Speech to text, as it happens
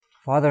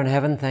Father in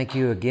heaven, thank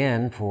you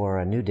again for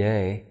a new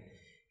day.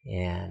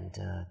 And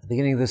at the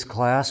beginning of this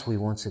class, we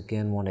once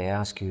again want to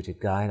ask you to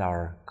guide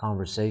our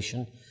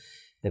conversation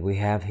that we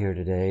have here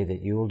today,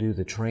 that you will do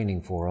the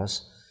training for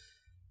us.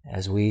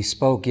 As we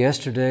spoke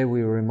yesterday,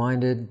 we were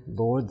reminded,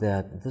 Lord,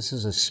 that this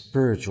is a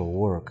spiritual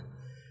work.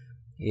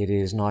 It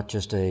is not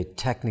just a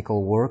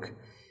technical work,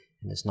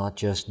 and it's not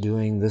just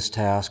doing this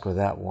task or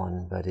that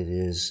one, but it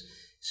is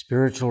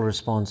spiritual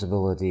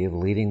responsibility of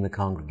leading the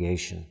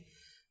congregation.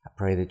 I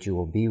pray that you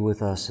will be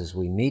with us as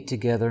we meet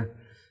together.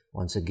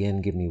 Once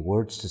again, give me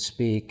words to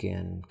speak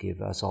and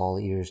give us all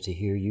ears to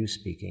hear you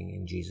speaking.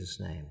 In Jesus'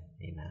 name,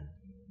 amen.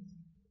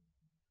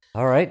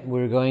 All right,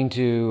 we're going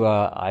to,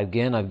 I've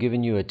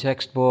given you a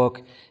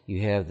textbook.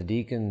 You have the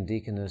Deacon,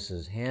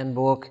 Deaconess's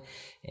handbook,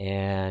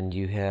 and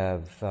you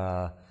have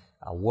a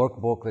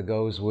workbook that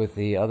goes with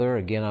the other.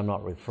 Again, I'm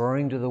not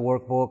referring to the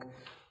workbook,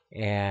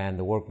 and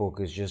the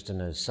workbook is just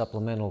a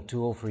supplemental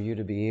tool for you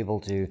to be able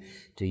to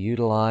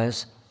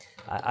utilize.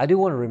 I do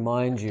want to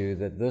remind you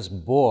that this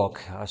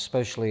book,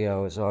 especially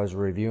as I was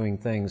reviewing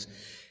things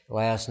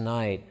last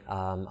night,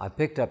 I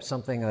picked up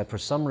something that for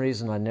some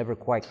reason I never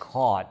quite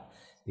caught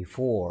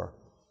before,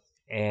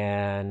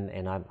 and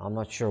I'm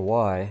not sure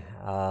why.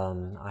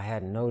 I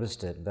hadn't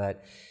noticed it,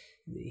 but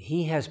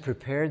he has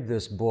prepared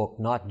this book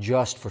not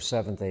just for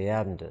Seventh-day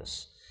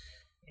Adventists,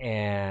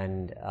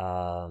 and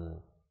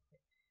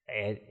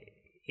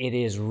it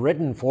is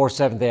written for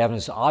Seventh-day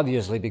Adventists,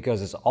 obviously,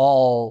 because it's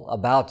all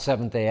about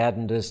Seventh-day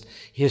Adventist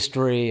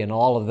history and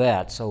all of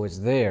that, so it's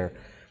there.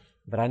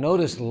 But I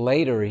noticed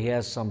later he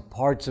has some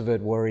parts of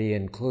it where he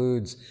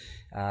includes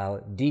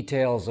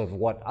details of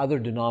what other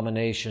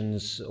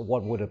denominations,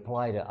 what would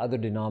apply to other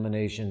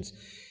denominations,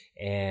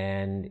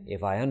 and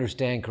if I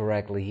understand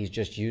correctly, he's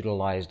just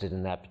utilized it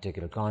in that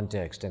particular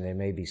context, and there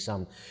may be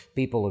some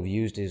people who have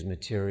used his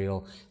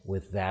material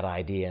with that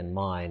idea in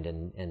mind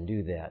and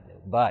do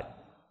that. But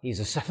he's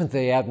a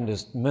Seventh-day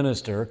Adventist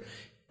minister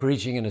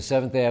preaching in a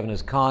Seventh-day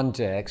Adventist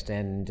context,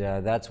 and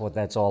that's what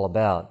that's all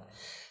about.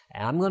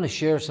 And I'm going to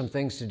share some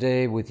things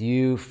today with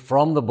you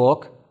from the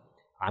book.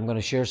 I'm going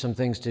to share some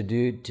things to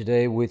do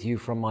today with you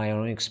from my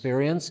own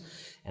experience,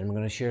 and I'm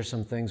going to share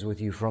some things with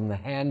you from the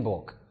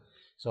handbook.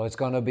 So it's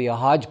going to be a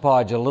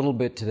hodgepodge a little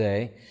bit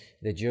today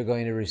that you're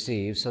going to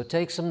receive. So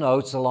take some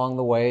notes along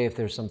the way if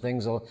there's some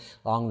things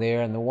along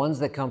there, and the ones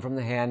that come from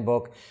the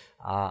handbook,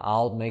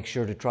 I'll make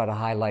sure to try to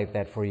highlight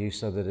that for you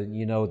so that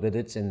you know that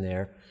it's in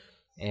there,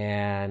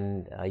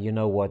 and you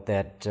know what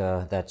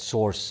that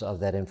source of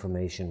that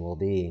information will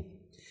be.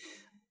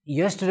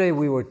 Yesterday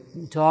we were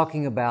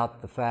talking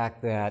about the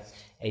fact that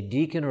a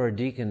deacon or a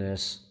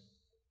deaconess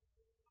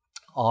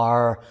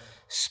are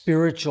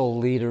spiritual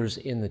leaders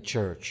in the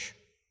church.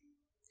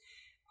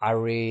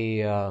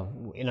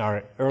 In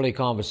our early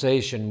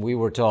conversation, we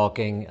were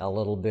talking a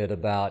little bit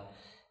about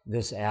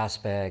this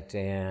aspect,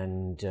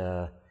 and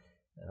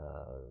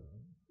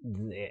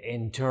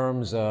in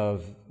terms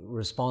of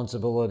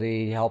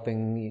responsibility,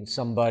 helping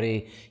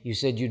somebody. You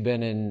said you'd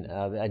been in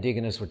a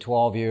deaconess for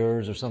 12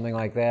 years or something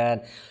like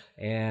that,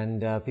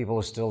 and people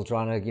are still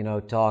trying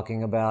to,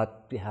 talking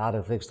about how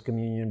to fix the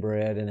communion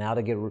bread and how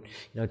to get,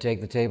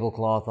 take the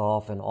tablecloth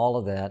off and all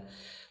of that.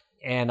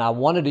 And I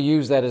wanted to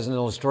use that as an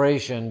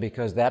illustration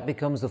because that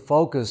becomes the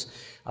focus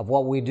of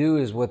what we do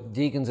is with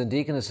deacons and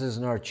deaconesses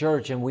in our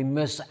church, and we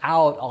miss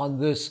out on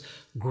this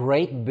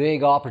great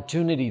big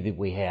opportunity that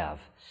we have.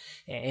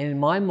 And in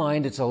my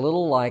mind, it's a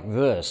little like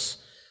this.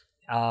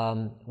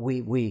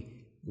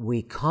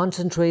 We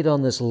concentrate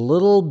on this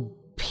little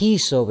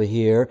piece over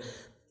here,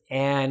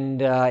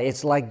 and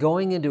it's like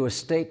going into a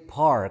state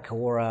park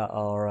or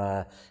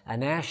a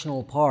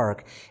national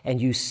park, and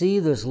you see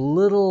this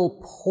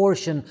little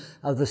portion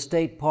of the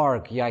state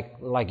park,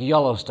 like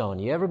Yellowstone.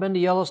 You ever been to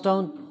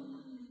Yellowstone?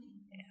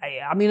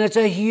 I mean, it's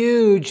a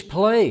huge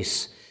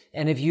place,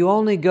 and if you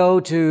only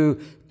go to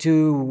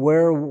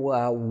where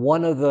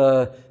one of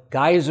the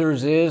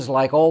geysers is,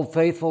 like Old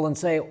Faithful, and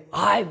say,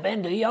 I've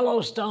been to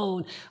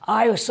Yellowstone,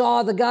 I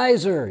saw the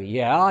geyser.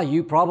 Yeah,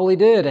 you probably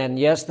did, and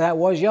yes, that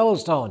was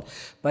Yellowstone.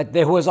 But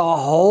there was a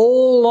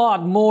whole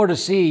lot more to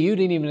see you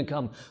didn't even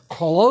come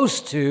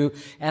close to,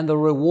 and the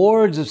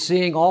rewards of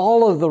seeing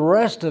all of the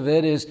rest of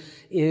it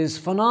is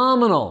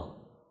phenomenal.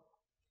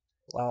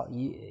 Well,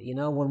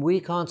 when we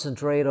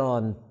concentrate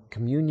on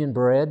communion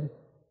bread,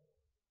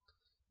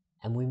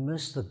 and we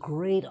miss the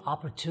great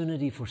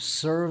opportunity for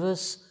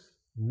service,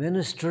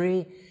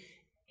 ministry,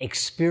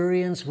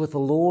 experience with the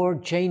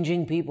Lord,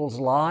 changing people's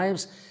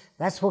lives,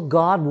 that's what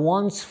God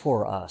wants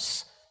for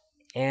us.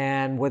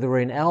 And whether we're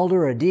an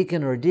elder, a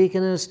deacon, or a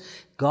deaconess,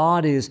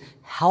 God is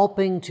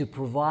helping to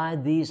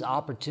provide these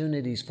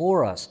opportunities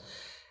for us.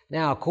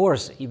 Now, of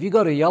course, if you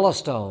go to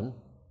Yellowstone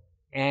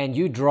and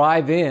you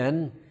drive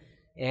in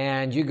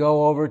and you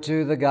go over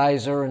to the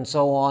geyser and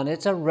so on,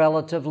 it's a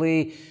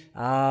relatively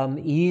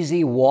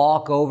easy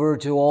walk over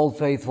to Old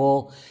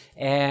Faithful,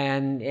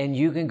 and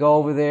you can go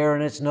over there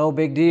and it's no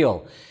big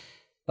deal.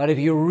 But if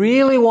you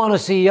really want to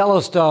see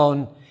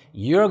Yellowstone,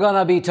 you're going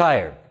to be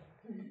tired.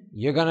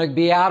 You're going to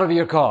be out of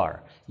your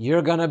car.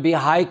 You're going to be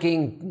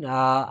hiking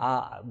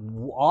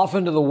off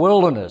into the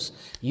wilderness.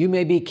 You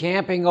may be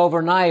camping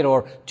overnight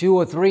or 2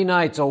 or 3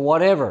 nights or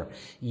whatever.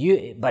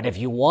 But if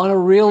you want to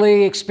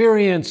really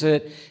experience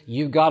it,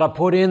 you've got to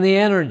put in the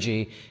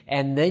energy,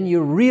 and then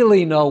you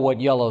really know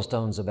what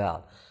Yellowstone's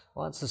about.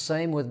 Well, it's the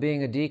same with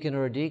being a deacon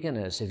or a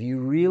deaconess. If you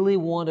really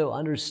want to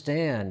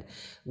understand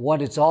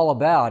what it's all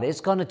about,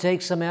 it's going to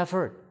take some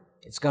effort.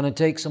 It's going to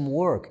take some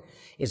work.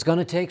 It's going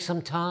to take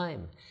some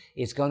time.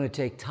 It's going to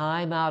take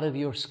time out of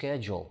your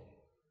schedule.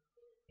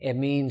 It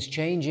means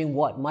changing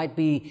what might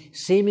be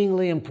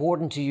seemingly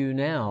important to you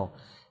now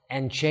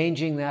and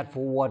changing that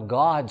for what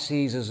God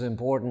sees as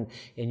important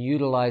in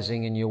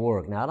utilizing in your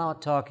work. Now, I'm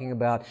not talking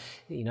about,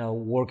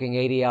 working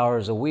 80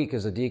 hours a week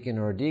as a deacon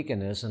or a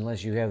deaconess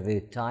unless you have the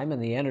time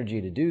and the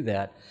energy to do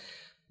that.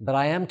 But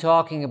I am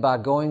talking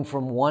about going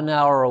from 1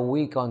 hour a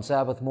week on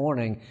Sabbath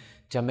morning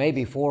to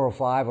maybe 4 or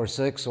 5 or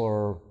 6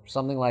 or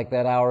something like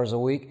that hours a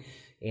week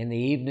in the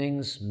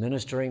evenings,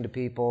 ministering to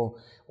people,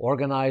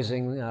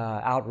 organizing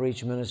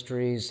outreach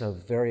ministries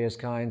of various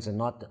kinds, and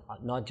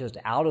not just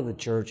out of the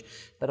church,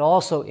 but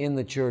also in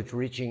the church,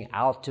 reaching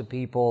out to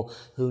people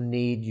who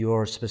need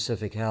your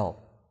specific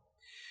help.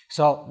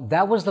 So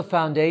that was the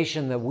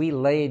foundation that we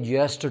laid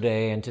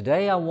yesterday, and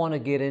today I want to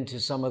get into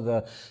some of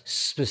the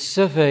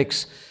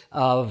specifics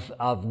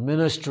of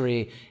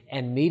ministry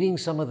and meeting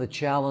some of the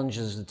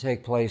challenges that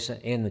take place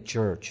in the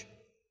church.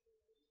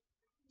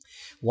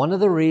 One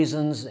of the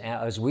reasons,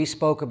 as we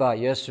spoke about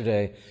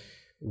yesterday,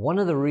 one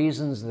of the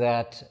reasons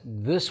that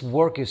this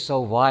work is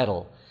so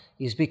vital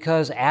is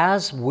because,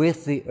 as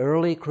with the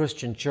early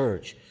Christian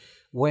church,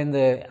 when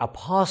the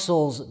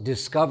apostles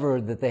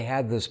discovered that they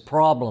had this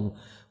problem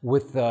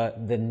with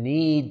the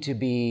need to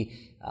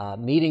be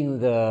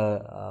meeting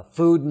the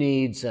food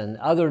needs and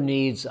other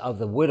needs of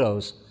the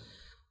widows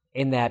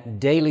in that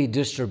daily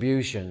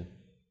distribution,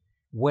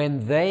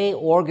 when they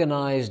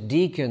organized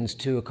deacons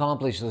to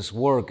accomplish this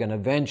work, and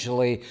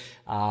eventually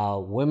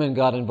women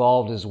got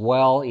involved as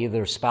well,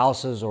 either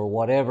spouses or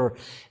whatever,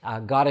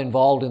 got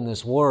involved in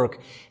this work,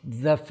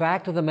 the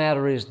fact of the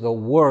matter is the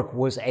work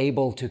was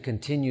able to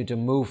continue to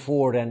move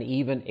forward and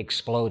even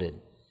exploded.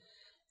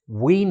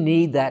 We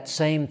need that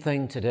same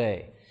thing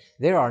today.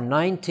 There are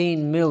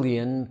 19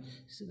 million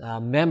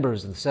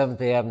members of the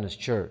Seventh-day Adventist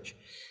Church.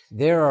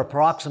 There are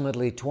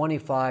approximately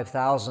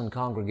 25,000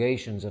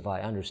 congregations, if I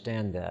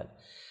understand that,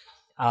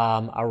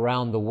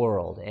 around the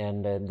world,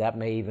 and that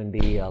may even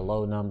be a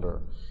low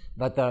number.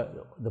 But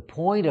the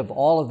point of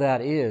all of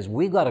that is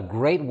we've got a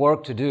great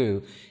work to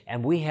do,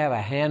 and we have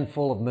a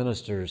handful of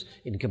ministers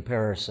in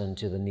comparison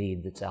to the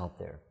need that's out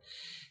there.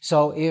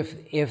 So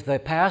if the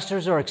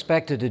pastors are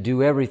expected to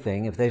do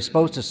everything, if they're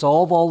supposed to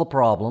solve all the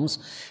problems,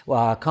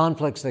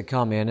 conflicts that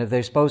come in, if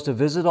they're supposed to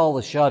visit all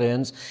the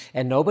shut-ins,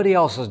 and nobody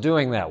else is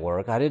doing that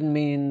work, I didn't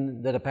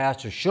mean that a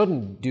pastor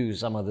shouldn't do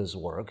some of this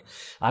work.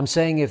 I'm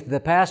saying if the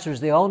pastor's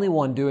the only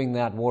one doing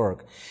that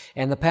work,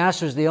 and the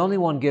pastor's the only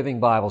one giving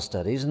Bible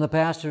studies, and the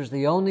pastor's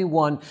the only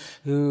one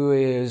who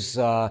is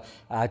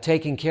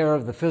taking care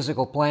of the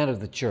physical plant of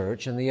the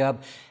church, and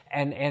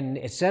and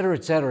et cetera,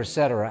 et cetera, et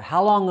cetera.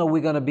 How long are we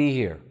going to be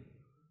here?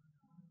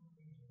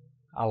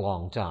 A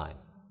long time,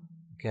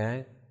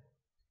 okay?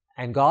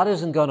 And God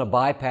isn't going to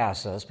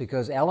bypass us,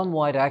 because Ellen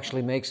White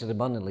actually makes it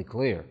abundantly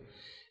clear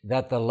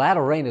that the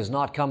latter rain is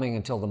not coming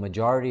until the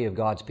majority of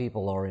God's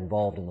people are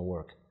involved in the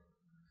work.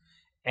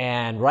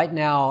 And right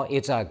now,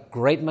 it's a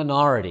great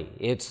minority.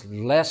 It's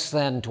less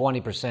than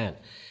 20%.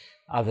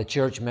 Of the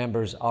church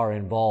members are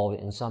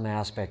involved in some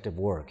aspect of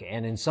work.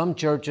 And in some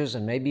churches,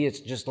 and maybe it's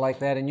just like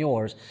that in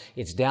yours,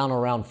 it's down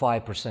around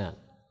 5%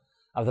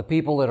 of the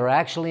people that are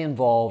actually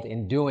involved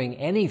in doing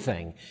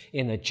anything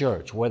in the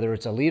church, whether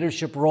it's a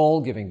leadership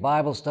role, giving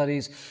Bible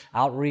studies,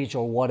 outreach,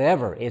 or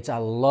whatever. It's a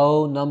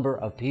low number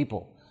of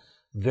people.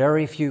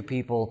 Very few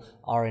people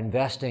are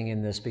investing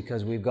in this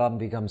because we've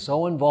become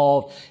so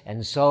involved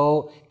and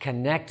so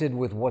connected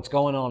with what's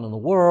going on in the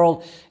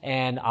world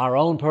and our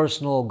own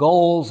personal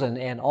goals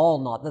and all.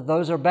 Not that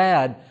those are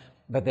bad,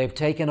 but they've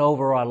taken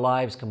over our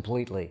lives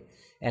completely.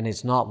 And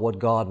it's not what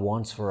God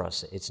wants for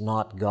us. It's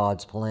not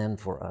God's plan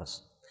for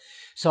us.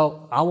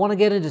 So I want to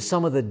get into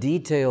some of the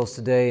details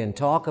today and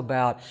talk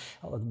about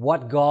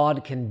what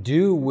God can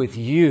do with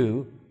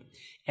you.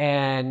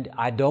 And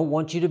I don't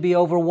want you to be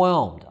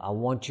overwhelmed. I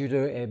want you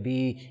to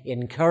be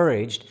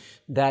encouraged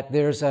that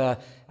there's a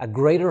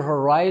greater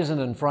horizon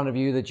in front of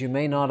you that you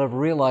may not have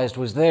realized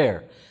was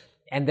there,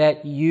 and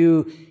that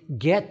you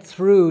get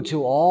through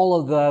to all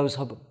of those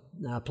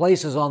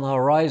places on the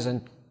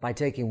horizon by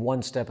taking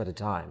one step at a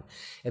time.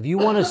 If you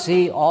want to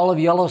see all of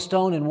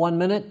Yellowstone in 1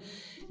 minute,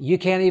 you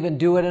can't even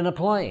do it in a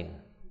plane,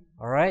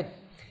 all right?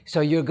 So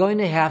you're going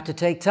to have to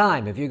take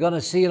time. If you're going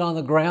to see it on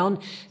the ground,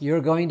 you're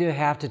going to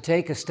have to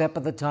take a step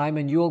at a time,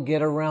 and you'll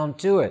get around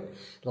to it.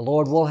 The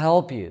Lord will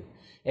help you.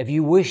 If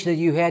you wish that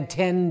you had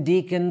 10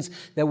 deacons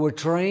that were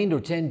trained or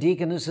 10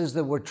 deaconesses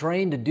that were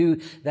trained to do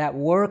that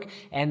work,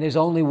 and there's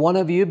only one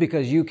of you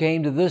because you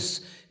came to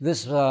this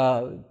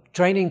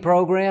training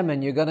program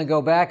and you're going to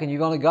go back and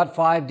you've only got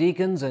 5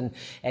 deacons and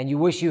you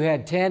wish you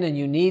had 10 and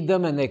you need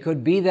them and they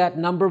could be that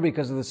number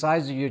because of the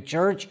size of your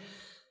church.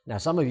 Now,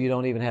 some of you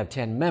don't even have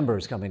 10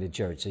 members coming to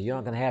church, so you're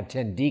not going to have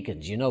 10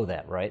 deacons. You know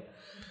that, right?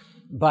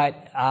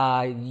 But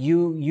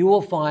you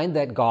will find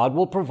that God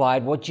will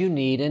provide what you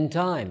need in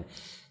time.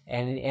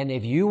 And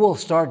if you will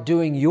start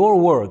doing your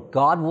work,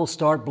 God will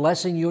start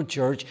blessing your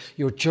church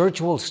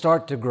will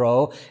start to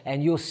grow,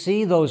 and you'll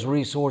see those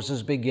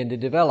resources begin to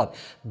develop.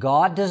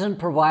 God doesn't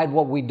provide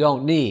what we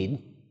don't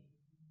need.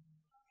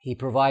 He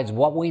provides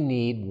what we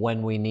need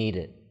when we need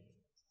it.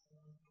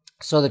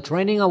 So the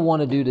training I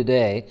want to do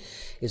today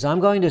is I'm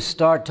going to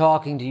start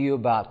talking to you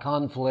about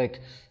conflict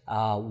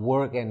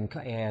work and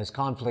as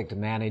conflict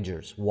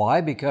managers.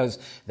 Why? Because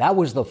that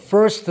was the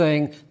first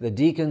thing the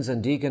deacons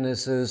and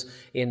deaconesses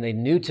in the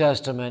New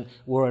Testament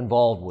were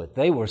involved with.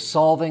 They were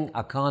solving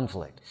a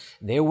conflict.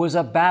 There was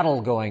a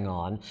battle going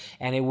on,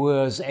 and it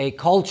was a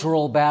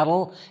cultural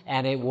battle,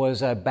 and it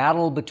was a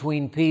battle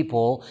between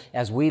people,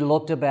 as we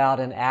looked about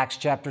in Acts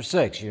chapter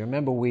 6. You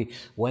remember we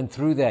went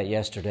through that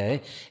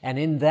yesterday. And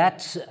in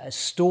that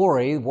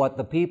story, what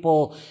the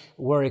people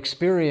were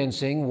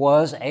experiencing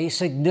was a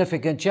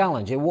significant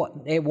challenge.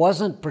 It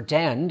wasn't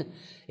pretend.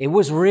 It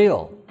was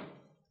real.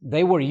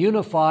 They were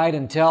unified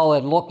until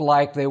it looked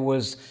like there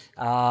was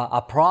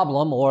a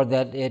problem, or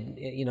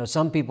that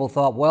some people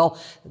thought, well,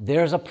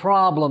 there's a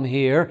problem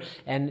here,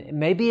 and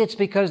maybe it's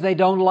because they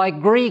don't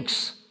like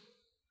Greeks.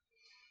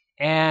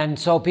 And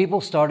so people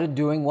started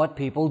doing what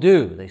people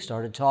do. They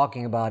started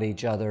talking about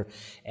each other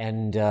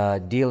and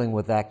dealing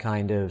with that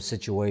kind of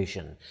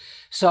situation.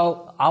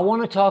 So I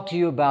want to talk to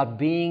you about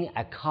being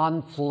a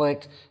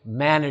conflict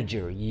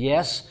manager.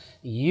 Yes,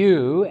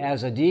 you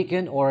as a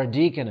deacon or a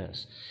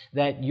deaconess,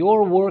 that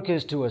your work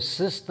is to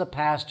assist the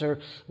pastor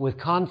with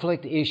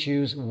conflict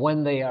issues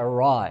when they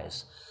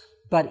arise.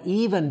 But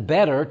even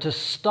better, to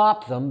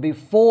stop them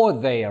before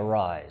they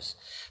arise.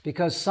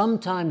 Because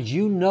sometimes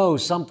you know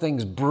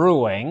something's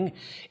brewing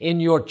in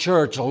your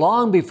church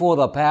long before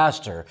the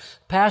pastor.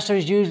 Pastor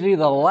is usually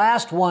the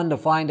last one to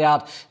find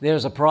out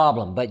there's a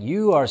problem. But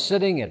you are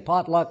sitting at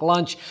potluck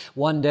lunch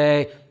one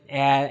day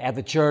at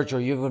the church,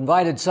 or you've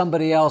invited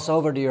somebody else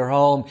over to your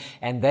home,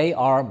 and they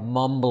are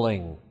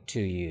mumbling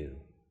to you.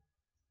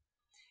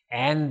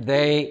 And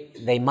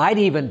they might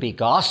even be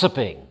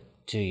gossiping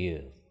to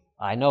you.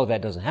 I know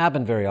that doesn't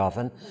happen very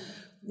often,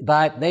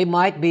 but they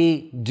might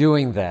be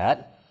doing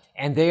that.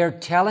 And they are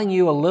telling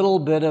you a little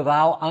bit of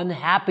how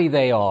unhappy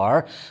they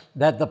are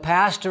that the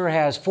pastor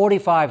has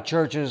 45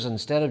 churches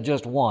instead of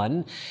just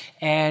one,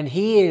 and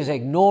he is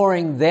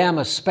ignoring them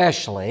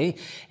especially,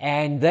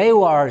 and they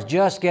are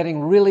just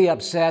getting really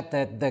upset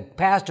that the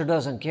pastor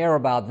doesn't care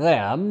about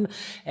them.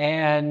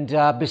 And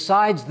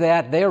besides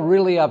that, they're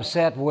really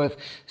upset with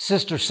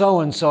Sister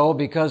So-and-so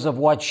because of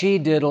what she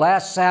did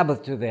last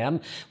Sabbath to them.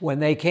 When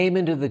they came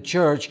into the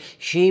church,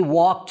 she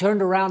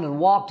turned around and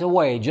walked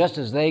away just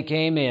as they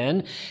came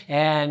in.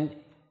 And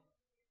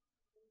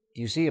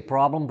do you see a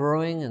problem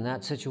brewing in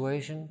that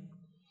situation?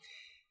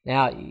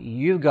 Now,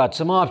 you've got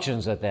some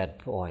options at that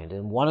point,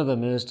 and one of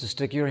them is to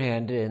stick your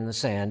hand in the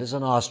sand, as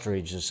an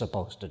ostrich is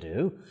supposed to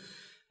do,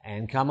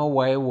 and come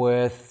away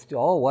with,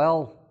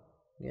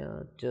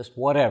 just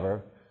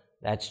whatever.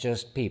 That's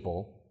just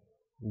people.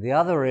 The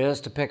other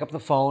is to pick up the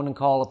phone and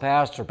call the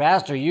pastor.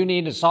 Pastor, you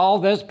need to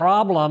solve this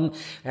problem.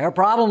 There are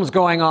problems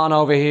going on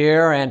over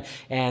here,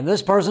 and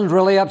this person's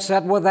really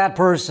upset with that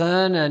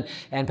person,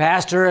 and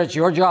pastor, it's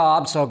your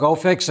job, so go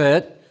fix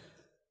it.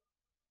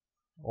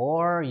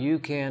 Or you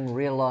can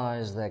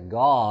realize that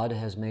God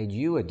has made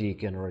you a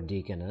deacon or a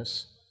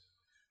deaconess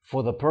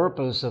for the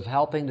purpose of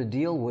helping to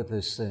deal with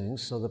these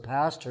things, so the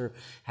pastor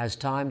has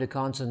time to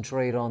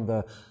concentrate on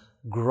the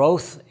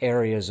growth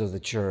areas of the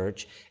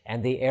church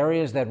and the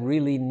areas that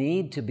really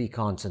need to be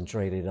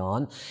concentrated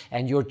on.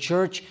 And your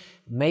church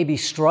may be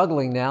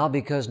struggling now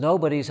because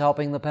nobody's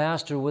helping the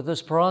pastor with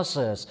this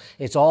process.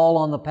 It's all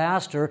on the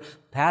pastor.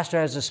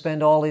 Pastor has to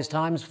spend all his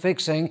time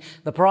fixing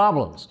the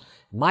problems.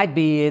 It might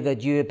be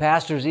that you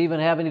pastors even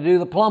having to do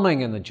the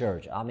plumbing in the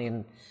church. I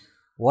mean,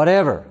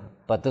 whatever.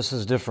 But this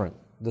is different.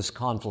 This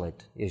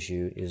conflict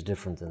issue is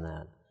different than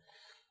that.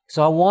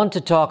 So I want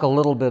to talk a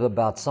little bit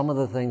about some of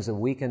the things that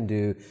we can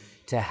do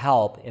to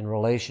help in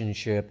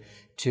relationship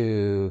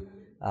to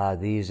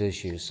these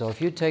issues. So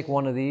if you take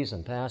one of these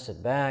and pass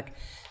it back,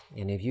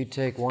 and if you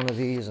take one of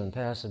these and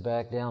pass it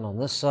back down on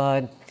this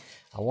side,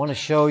 I want to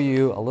show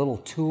you a little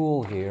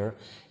tool here.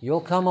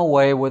 You'll come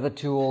away with a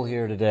tool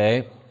here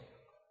today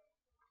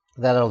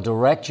that'll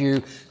direct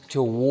you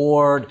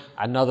toward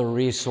another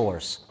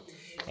resource.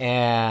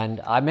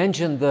 And I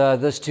mentioned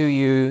this to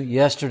you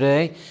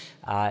yesterday.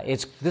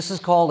 This is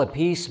called a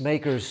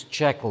Peacemaker's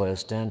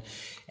Checklist,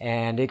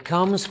 and it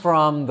comes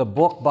from the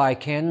book by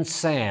Ken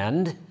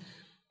Sand,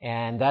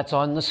 and that's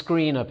on the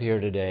screen up here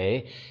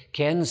today.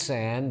 Ken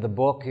Sand, the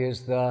book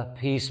is The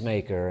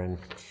Peacemaker, and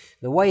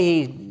the way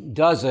he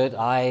does it,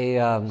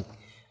 I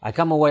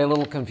come away a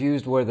little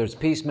confused whether it's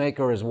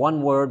peacemaker is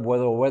one word,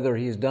 whether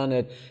he's done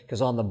it,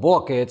 because on the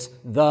book it's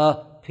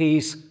The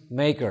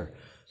Peacemaker.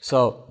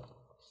 So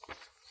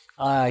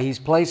he's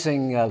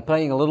playing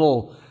a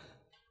little,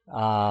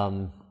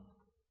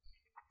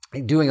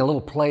 doing a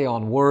little play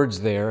on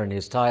words there in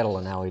his title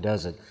and how he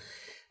does it.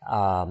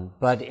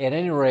 But at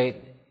any rate,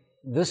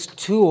 this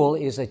tool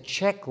is a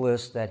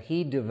checklist that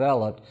he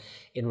developed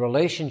in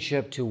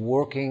relationship to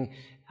working,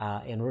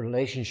 in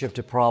relationship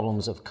to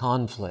problems of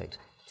conflict.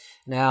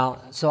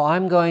 Now, so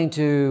I'm going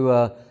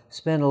to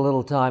spend a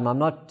little time. I'm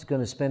not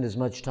going to spend as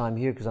much time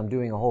here because I'm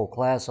doing a whole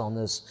class on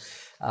this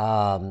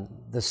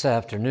this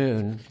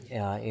afternoon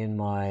in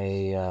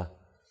my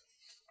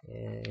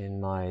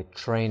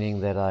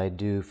training that I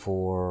do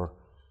for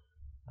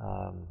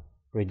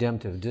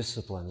redemptive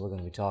discipline. We're going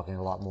to be talking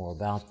a lot more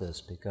about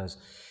this because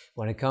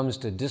when it comes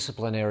to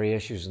disciplinary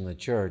issues in the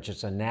church,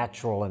 it's a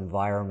natural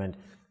environment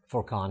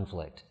for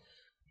conflict.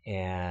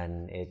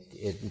 And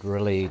it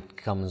really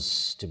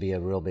comes to be a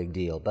real big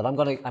deal. But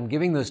I'm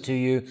giving this to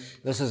you.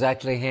 This is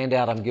actually a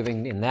handout I'm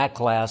giving in that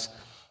class,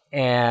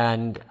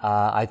 and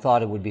I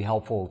thought it would be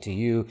helpful to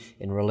you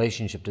in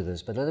relationship to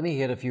this. But let me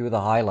hit a few of the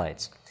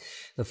highlights.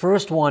 The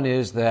first one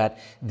is that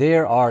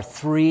there are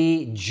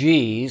 3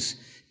 G's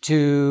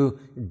to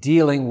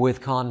dealing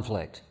with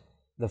conflict.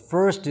 The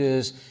first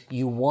is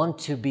you want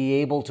to be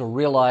able to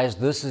realize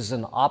this is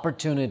an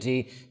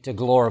opportunity to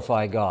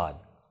glorify God.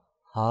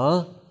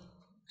 Huh?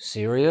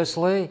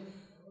 Seriously?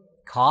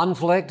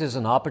 Conflict is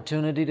an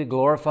opportunity to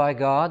glorify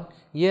God?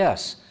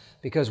 Yes,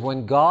 because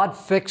when God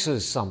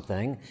fixes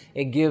something,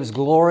 it gives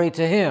glory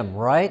to Him,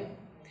 right?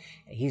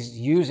 He's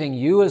using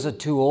you as a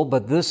tool,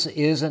 but this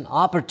is an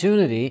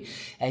opportunity,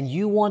 and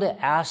you want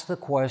to ask the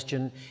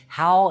question,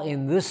 how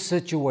in this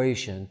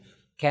situation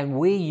can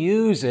we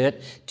use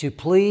it to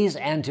please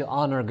and to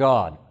honor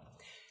God?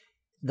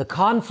 The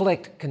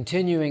conflict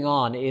continuing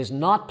on is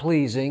not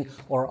pleasing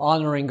or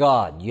honoring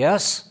God,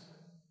 yes?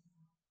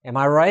 Am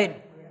I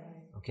right?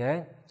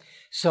 Okay.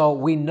 So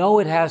we know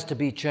it has to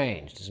be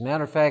changed. As a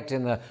matter of fact,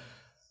 in the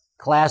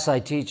class I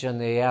teach in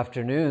the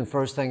afternoon,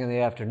 first thing in the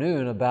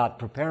afternoon, about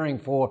preparing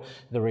for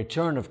the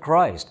return of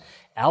Christ,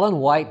 Ellen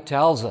White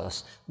tells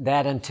us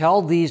that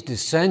until these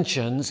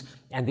dissensions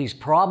and these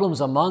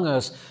problems among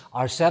us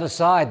are set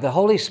aside, the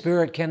Holy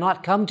Spirit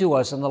cannot come to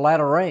us in the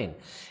latter rain.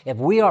 If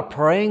we are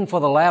praying for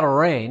the latter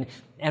rain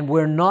and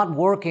we're not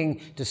working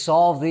to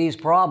solve these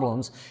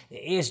problems,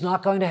 it's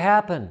not going to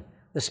happen.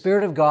 The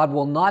Spirit of God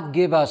will not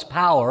give us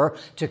power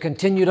to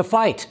continue to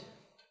fight.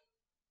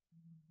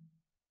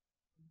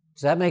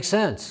 Does that make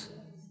sense?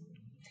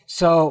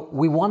 So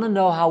we want to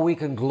know how we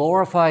can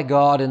glorify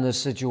God in this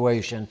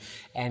situation,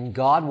 and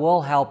God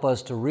will help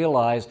us to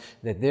realize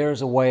that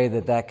there's a way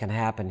that that can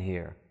happen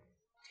here.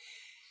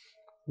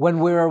 When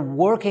we're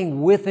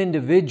working with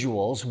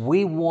individuals,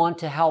 we want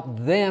to help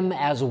them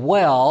as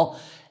well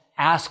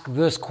ask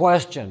this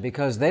question,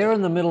 because they're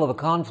in the middle of a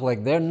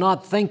conflict. They're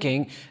not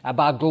thinking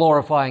about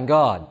glorifying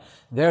God.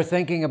 They're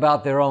thinking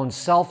about their own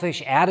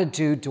selfish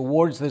attitude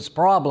towards this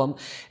problem.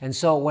 And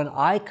so when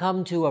I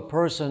come to a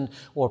person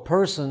or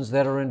persons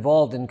that are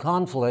involved in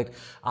conflict,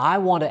 I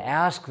want to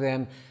ask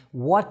them,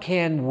 what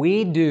can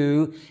we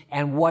do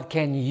and what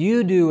can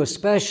you do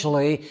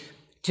especially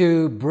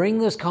to bring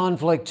this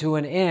conflict to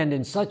an end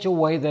in such a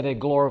way that it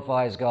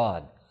glorifies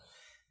God?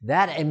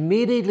 That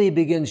immediately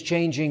begins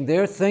changing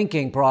their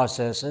thinking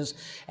processes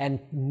and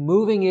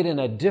moving it in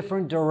a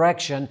different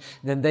direction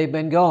than they've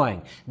been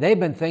going. They've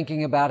been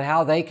thinking about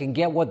how they can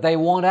get what they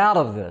want out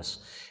of this.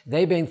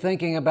 They've been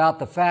thinking about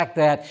the fact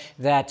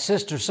that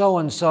Sister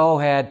so-and-so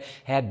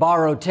had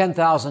borrowed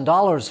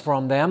 $10,000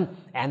 from them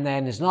and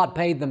then has not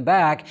paid them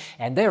back,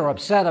 and they're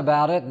upset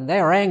about it, and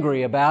they're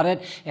angry about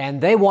it,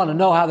 and they want to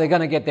know how they're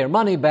going to get their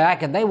money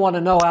back, and they want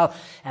to know how,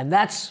 and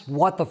that's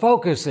what the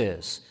focus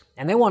is.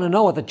 And they want to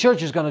know what the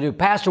church is going to do.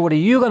 Pastor, what are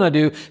you going to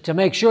do to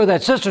make sure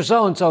that Sister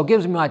so-and-so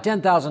gives me my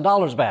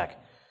 $10,000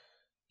 back?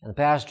 And the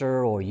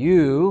pastor or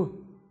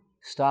you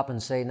stop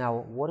and say,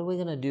 now, what are we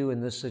going to do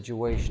in this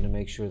situation to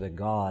make sure that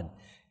God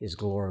is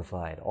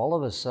glorified? All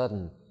of a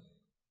sudden,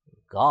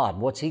 God,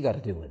 what's He got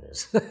to do with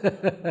this?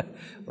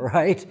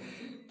 Right?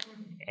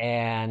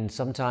 And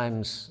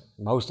sometimes,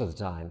 most of the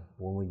time,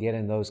 when we get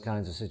in those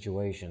kinds of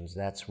situations,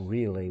 that's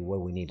really where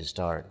we need to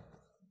start.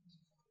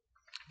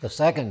 The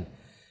second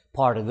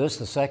part of this,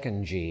 the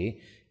second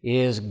G,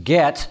 is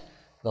get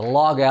the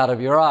log out of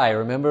your eye.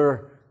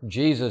 Remember,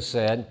 Jesus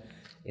said,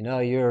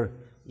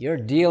 you're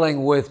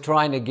dealing with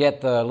trying to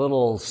get the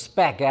little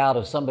speck out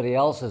of somebody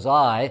else's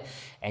eye,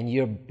 and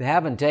you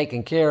haven't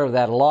taken care of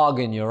that log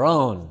in your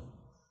own.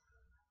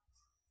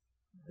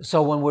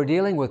 So when we're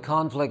dealing with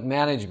conflict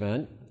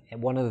management,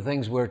 one of the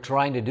things we're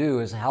trying to do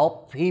is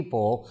help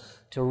people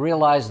to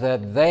realize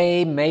that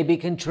they may be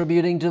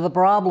contributing to the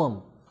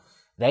problem.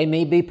 They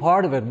may be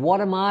part of it. What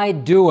am I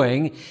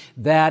doing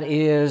that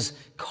is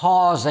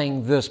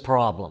causing this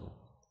problem?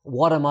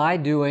 What am I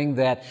doing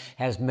that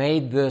has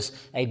made this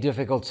a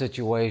difficult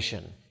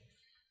situation?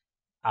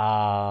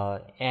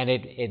 And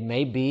it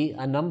may be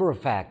a number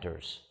of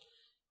factors.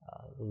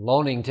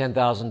 Loaning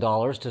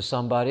 $10,000 to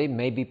somebody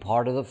may be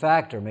part of the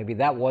factor. Maybe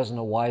that wasn't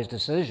a wise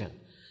decision.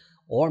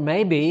 Or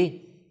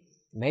maybe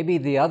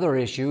the other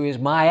issue is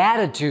my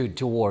attitude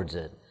towards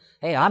it.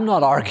 Hey, I'm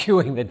not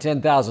arguing that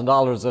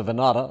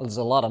 $10,000 is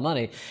a lot of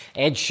money.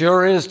 It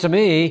sure is to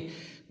me,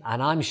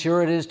 and I'm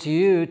sure it is to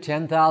you.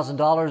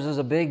 $10,000 is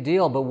a big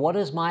deal, but what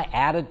is my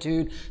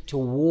attitude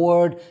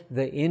toward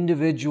the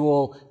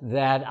individual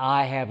that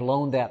I have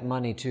loaned that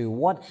money to?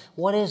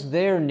 What is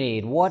their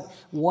need?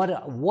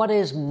 What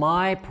is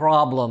my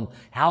problem?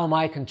 How am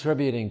I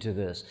contributing to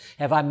this?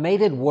 Have I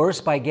made it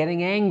worse by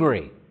getting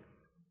angry?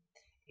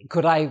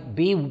 Could I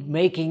be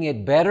making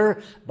it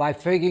better by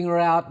figuring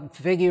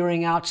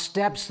out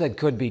steps that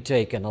could be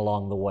taken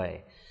along the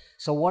way?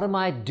 So what am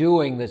I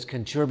doing that's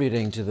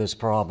contributing to this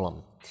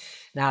problem?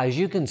 Now, as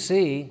you can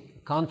see,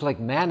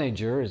 conflict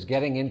manager is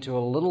getting into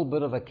a little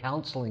bit of a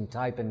counseling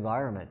type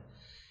environment.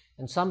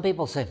 And some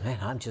people say, man,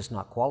 I'm just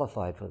not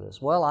qualified for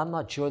this. Well, I'm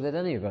not sure that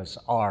any of us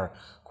are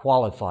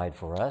qualified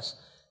for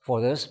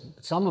this.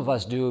 Some of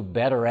us do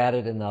better at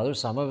it than others.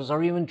 Some of us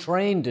are even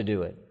trained to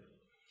do it.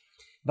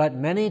 But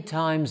many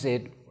times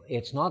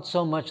it's not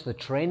so much the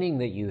training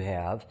that you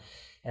have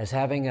as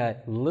having a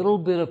little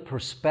bit of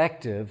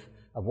perspective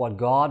of what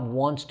God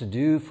wants to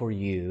do for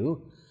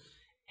you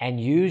and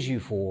use you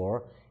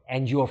for,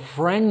 and your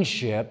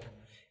friendship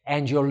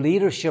and your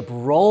leadership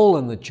role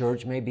in the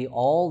church may be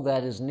all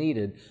that is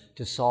needed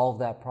to solve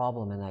that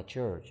problem in that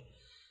church.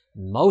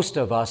 Most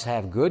of us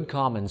have good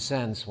common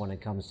sense when it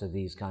comes to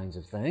these kinds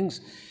of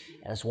things.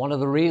 That's one of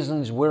the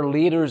reasons we're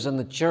leaders in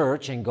the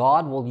church, and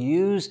God will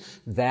use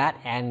that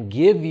and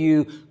give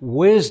you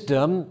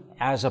wisdom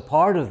as a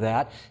part of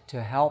that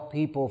to help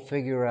people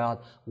figure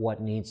out what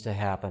needs to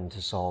happen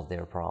to solve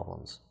their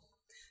problems.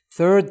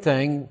 Third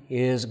thing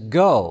is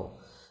go.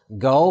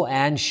 Go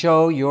and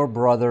show your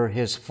brother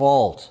his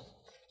fault.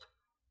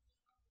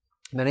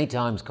 Many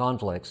times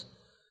conflicts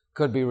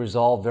could be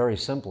resolved very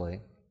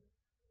simply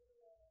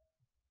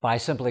by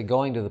simply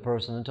going to the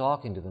person and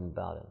talking to them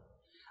about it.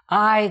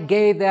 I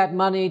gave that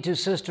money to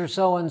Sister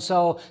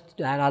so-and-so,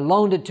 and I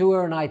loaned it to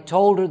her, and I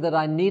told her that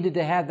I needed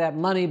to have that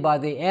money by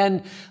the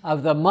end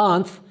of the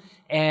month,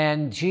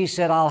 and she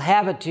said, I'll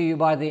have it to you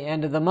by the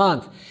end of the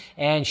month.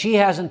 And she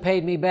hasn't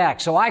paid me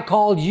back. So I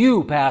called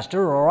you,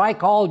 Pastor, or I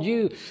called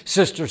you,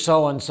 Sister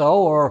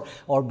so-and-so,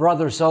 or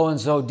Brother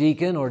so-and-so,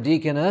 Deacon or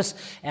Deaconess,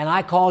 and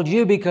I called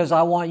you because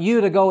I want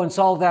you to go and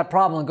solve that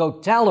problem and go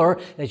tell her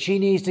that she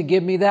needs to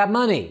give me that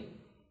money.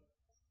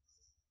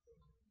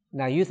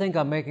 Now, you think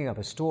I'm making up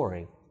a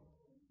story,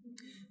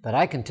 but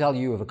I can tell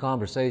you of a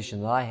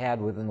conversation that I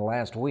had within the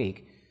last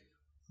week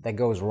that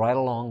goes right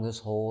along this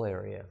whole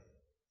area.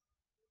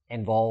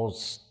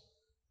 Involves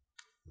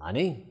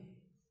money,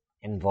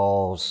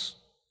 involves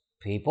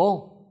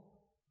people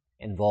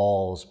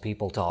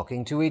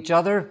talking to each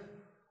other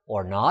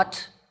or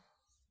not.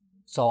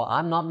 So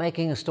I'm not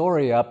making a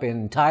story up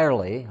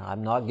entirely.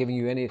 I'm not giving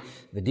you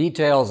the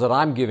details that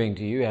I'm giving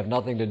to you have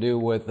nothing to do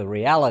with the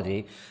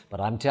reality,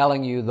 but I'm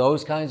telling you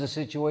those kinds of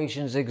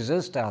situations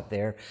exist out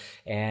there,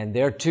 and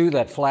there are two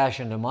that flash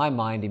into my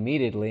mind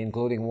immediately,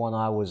 including one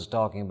I was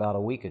talking about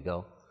a week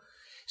ago.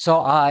 So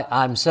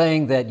I'm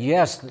saying that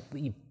yes,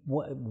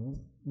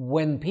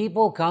 when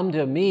people come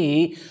to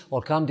me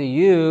or come to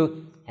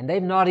you, and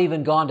they've not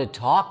even gone to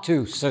talk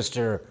to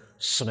Sister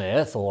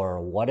Smith or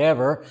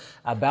whatever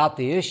about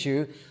the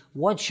issue,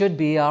 what should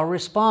be our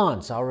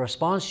response? Our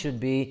response should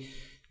be,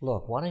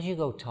 look, why don't you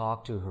go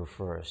talk to her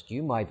first?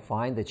 You might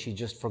find that she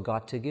just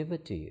forgot to give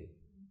it to you.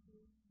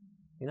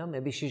 You know,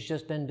 maybe she's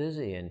just been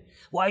busy and,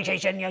 why she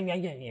said,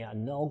 yeah.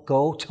 No,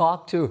 go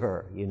talk to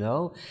her,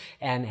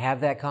 and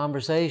have that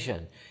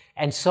conversation.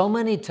 And so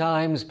many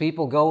times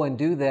people go and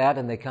do that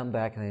and they come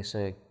back and they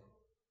say,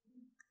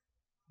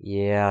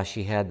 yeah,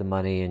 she had the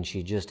money and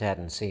she just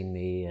hadn't seen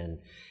me and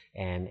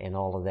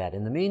all of that.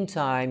 In the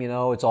meantime,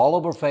 it's all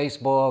over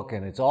Facebook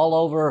and it's all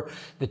over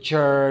the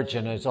church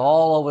and it's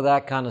all over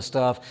that kind of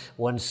stuff,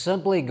 when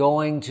simply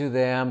going to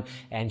them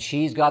and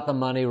she's got the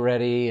money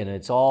ready and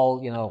it's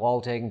all,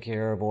 all taken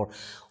care of,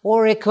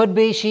 or it could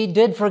be she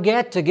did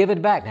forget to give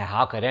it back. Now,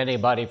 how could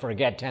anybody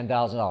forget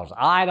 $10,000?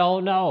 I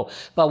don't know,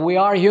 but we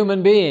are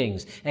human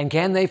beings. And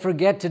can they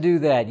forget to do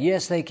that?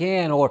 Yes, they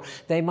can. Or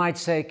they might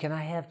say, can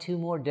I have 2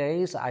 more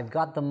days? I've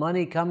got the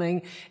money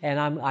coming and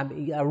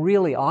I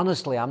really,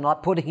 honestly, I'm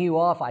not putting you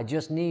off. I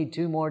just need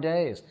 2 more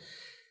days.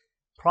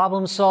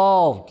 Problem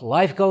solved.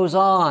 Life goes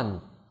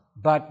on.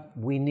 But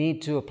we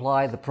need to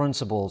apply the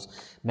principles.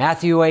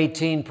 Matthew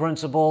 18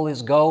 principle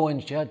is go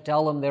and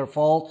tell them their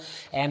fault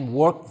and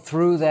work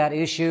through that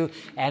issue.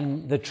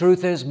 And the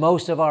truth is,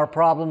 most of our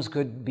problems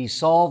could be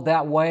solved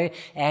that way,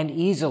 and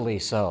easily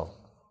so.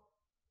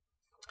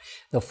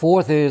 The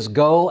fourth is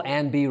go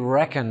and be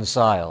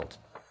reconciled.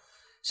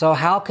 So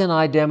how can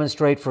I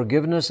demonstrate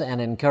forgiveness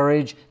and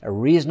encourage a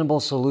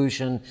reasonable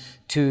solution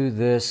to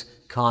this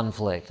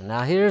conflict?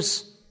 Now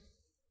here's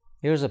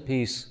a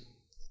piece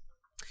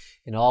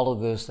in all of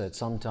this that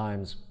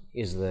sometimes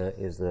is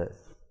the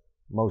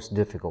most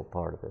difficult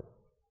part of it.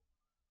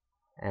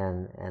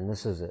 And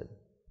this is it.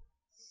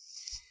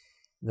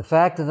 The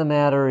fact of the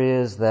matter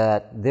is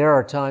that there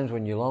are times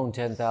when you loan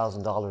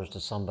 $10,000 to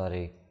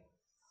somebody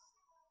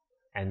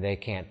and they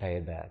can't pay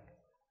it back.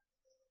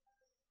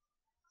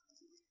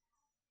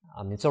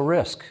 I mean, it's a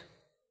risk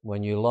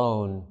when you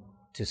loan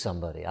to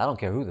somebody. I don't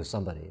care who the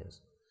somebody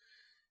is.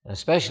 And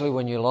especially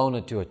when you loan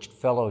it to a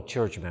fellow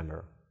church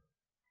member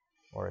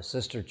or a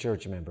sister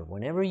church member.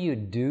 Whenever you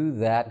do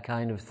that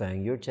kind of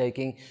thing, you're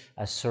taking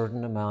a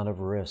certain amount of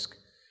risk.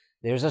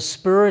 There's a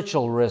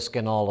spiritual risk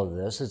in all of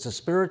this. It's a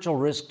spiritual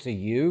risk to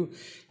you,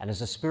 and it's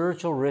a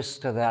spiritual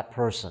risk to that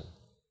person.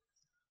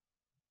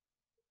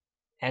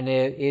 And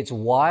it's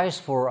wise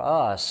for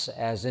us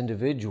as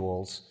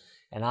individuals,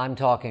 and I'm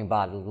talking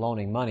about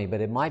loaning money, but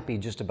it might be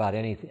just about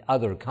any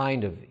other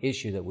kind of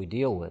issue that we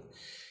deal with.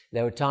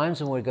 There are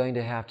times when we're going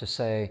to have to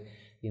say,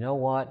 you know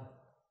what?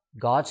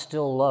 God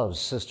still loves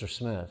Sister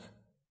Smith,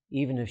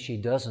 even if she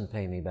doesn't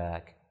pay me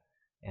back.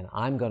 And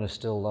I'm going to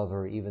still love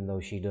her even though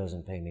she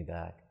doesn't pay me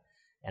back.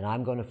 And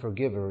I'm going to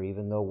forgive her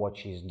even though what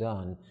she's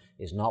done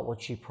is not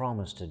what she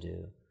promised to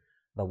do,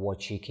 but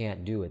what she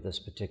can't do at this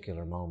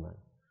particular moment,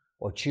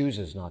 or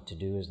chooses not to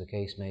do, as the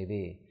case may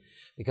be.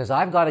 Because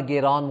I've got to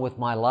get on with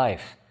my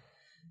life.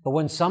 But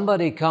when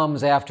somebody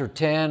comes after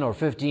 10 or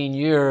 15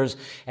 years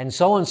and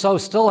so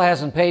still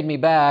hasn't paid me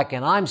back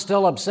and I'm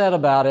still upset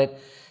about it,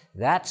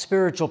 that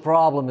spiritual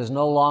problem is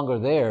no longer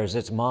theirs,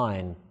 it's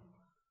mine.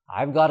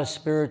 I've got a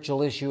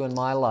spiritual issue in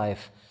my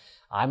life.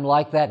 I'm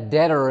like that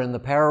debtor in the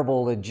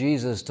parable that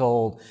Jesus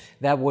told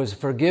that was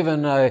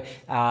forgiven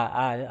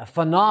a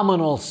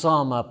phenomenal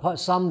sum, a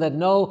sum that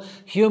no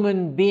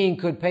human being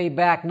could pay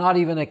back, not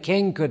even a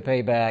king could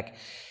pay back,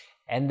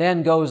 and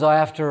then goes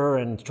after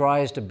and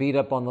tries to beat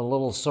up on the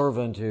little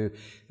servant,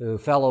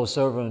 fellow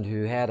servant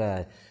who had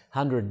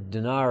 100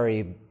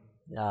 denarii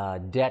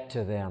debt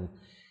to them.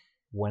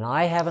 When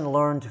I haven't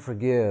learned to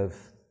forgive,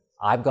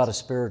 I've got a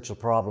spiritual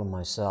problem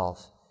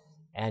myself.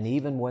 And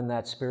even when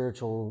that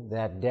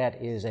debt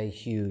is a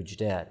huge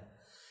debt.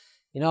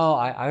 You know,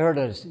 I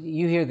heard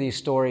you hear these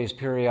stories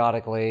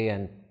periodically,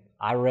 and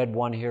I read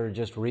one here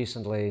just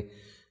recently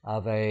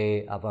of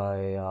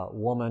a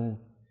woman,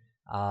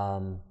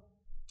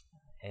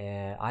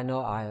 and I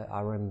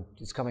know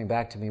it's coming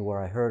back to me where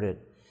I heard it.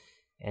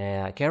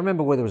 And I can't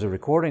remember whether it was a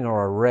recording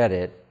or I read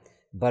it,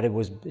 but it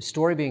was a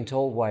story being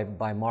told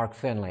by Mark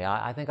Finley.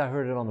 I think I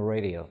heard it on the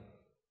radio,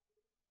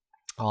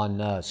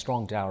 on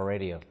Strong Tower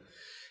Radio.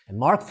 And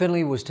Mark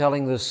Finley was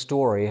telling this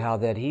story, how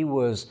that he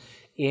was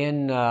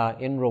in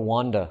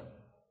Rwanda,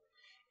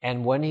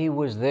 and when he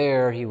was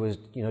there, he was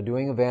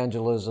doing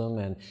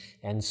evangelism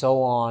and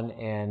so on,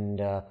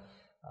 and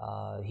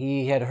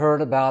he had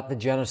heard about the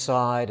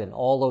genocide and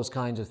all those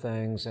kinds of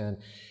things,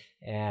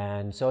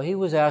 and so he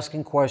was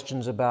asking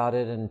questions about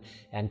it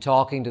and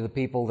talking to the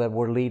people that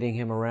were leading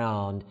him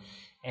around.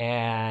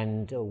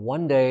 And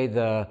one day,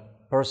 the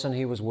person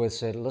he was with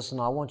said, "Listen,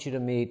 I want you to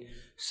meet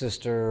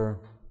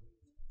Sister."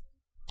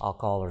 I'll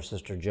call her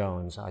Sister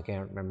Jones. I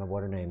can't remember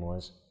what her name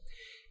was.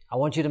 "I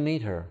want you to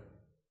meet her."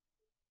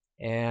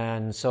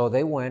 And so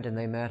they went and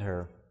they met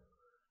her.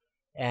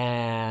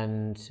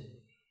 And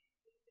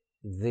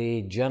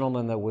the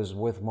gentleman that was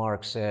with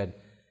Mark said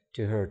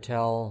to her,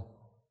 "Tell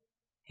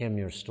him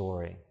your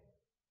story."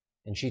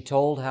 And she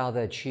told how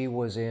that she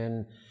was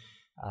in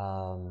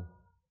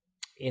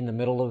the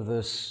middle of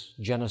this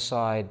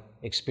genocide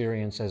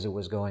experience as it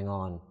was going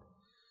on.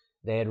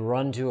 They had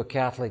run to a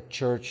Catholic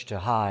church to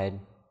hide,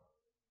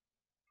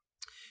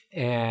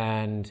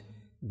 and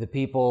the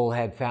people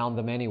had found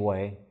them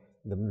anyway,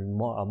 the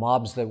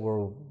mobs that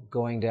were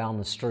going down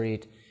the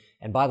street.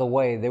 And by the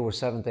way, there were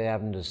Seventh-day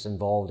Adventists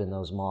involved in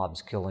those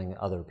mobs killing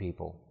other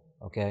people,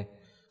 okay?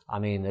 I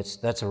mean,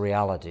 that's a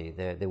reality.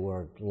 There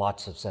were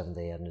lots of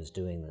Seventh-day Adventists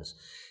doing this.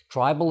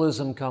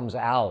 Tribalism comes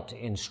out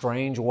in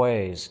strange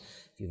ways.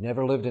 If you've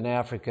never lived in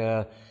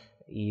Africa,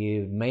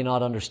 you may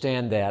not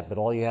understand that, but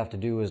all you have to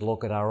do is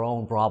look at our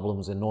own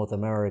problems in North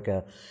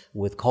America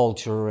with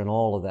culture and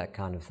all of that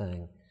kind of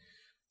thing.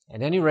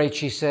 At any rate,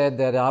 she said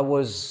that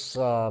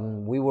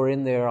we were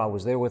in there, I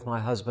was there with my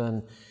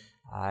husband.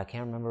 I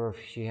can't remember if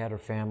she had her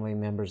family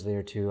members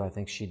there too, I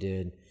think she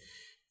did.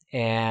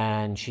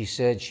 And she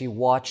said she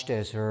watched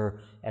as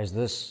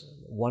this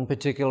one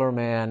particular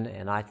man,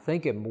 and I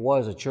think it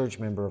was a church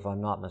member if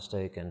I'm not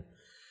mistaken,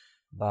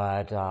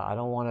 but I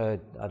don't want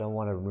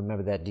to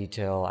remember that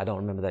detail. I don't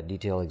remember that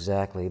detail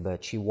exactly,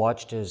 but she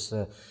watched as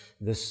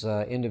this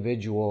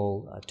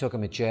individual took a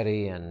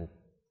machete, and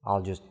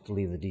I'll just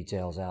leave the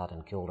details out,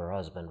 and killed her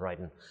husband right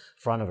in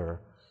front of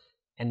her,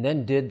 and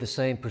then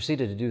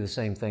proceeded to do the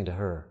same thing to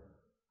her,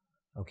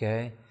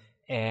 okay,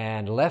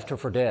 and left her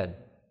for dead.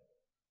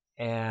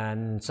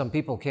 And some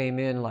people came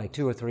in like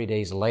 2 or 3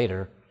 days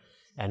later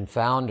and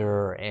found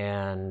her,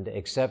 and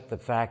except the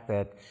fact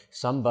that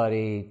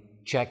somebody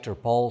checked her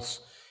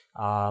pulse,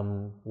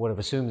 would have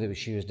assumed that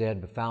she was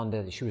dead, but found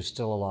that she was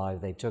still alive.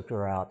 They took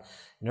her out,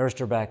 nursed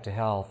her back to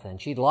health,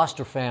 and she'd lost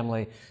her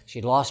family,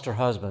 she'd lost her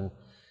husband.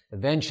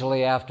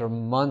 Eventually, after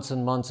months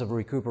and months of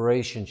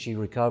recuperation, she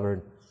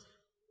recovered.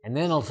 And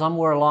then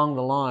somewhere along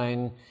the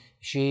line,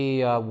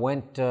 she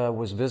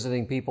was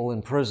visiting people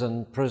in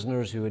prison,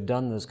 prisoners who had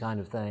done this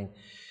kind of thing.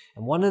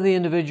 And one of the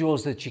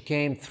individuals that she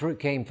came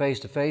face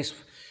to face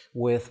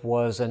with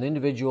was an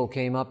individual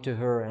came up to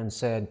her and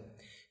said,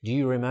 "Do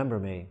you remember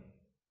me?"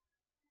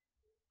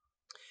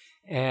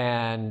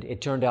 And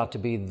it turned out to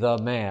be the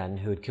man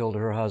who had killed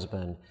her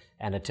husband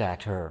and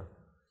attacked her.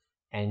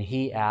 And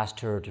he asked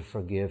her to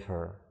forgive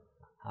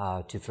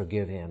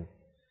him.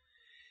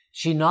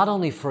 She not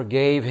only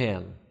forgave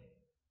him,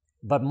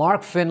 but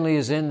Mark Finley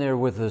is in there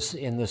with us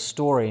in the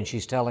story, and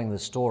she's telling the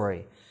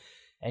story.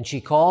 And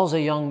she calls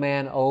a young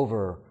man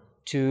over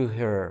to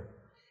her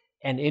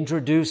and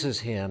introduces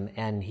him,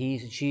 and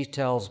she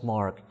tells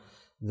Mark,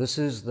 "This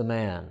is the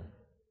man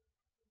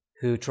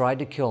who tried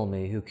to kill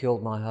me, who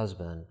killed my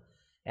husband,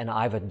 and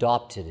I've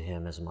adopted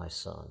him as my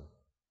son."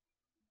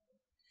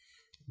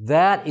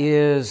 That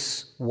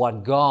is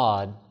what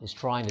God is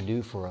trying to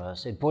do for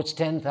us. It puts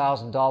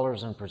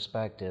 $10,000 in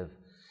perspective.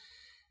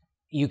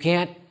 You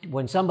can't,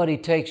 when somebody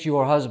takes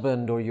your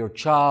husband or your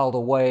child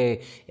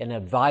away in a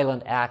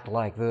violent act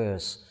like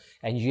this,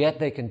 and yet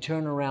they can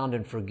turn around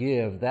and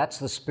forgive, that's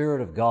the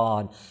Spirit of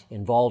God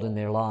involved in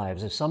their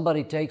lives. If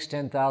somebody takes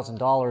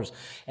 $10,000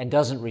 and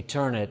doesn't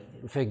return it,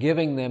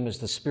 forgiving them is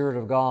the Spirit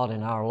of God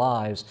in our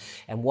lives.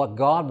 And what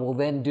God will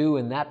then do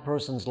in that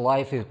person's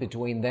life is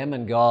between them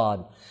and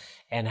God,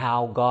 and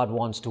how God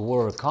wants to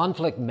work.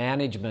 Conflict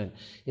management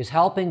is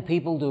helping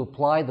people to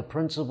apply the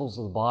principles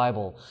of the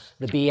Bible,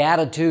 the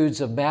Beatitudes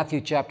of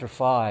Matthew chapter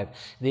 5,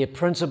 the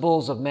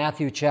principles of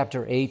Matthew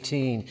chapter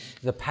 18,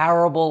 the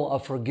parable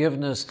of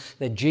forgiveness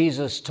that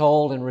Jesus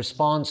told in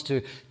response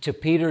to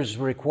Peter's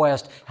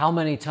request, "How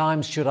many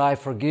times should I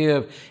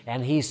forgive?"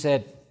 And he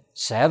said,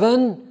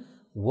 7?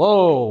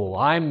 Whoa,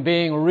 I'm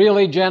being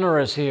really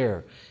generous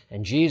here.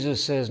 And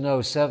Jesus says,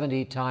 no,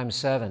 70 times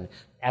 7.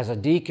 As a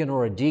deacon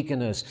or a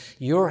deaconess,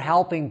 you're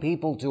helping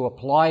people to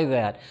apply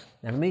that.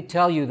 And let me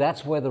tell you,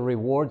 that's where the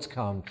rewards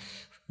come.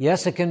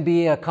 Yes, it can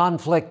be a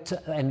conflict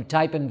and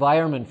type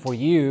environment for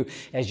you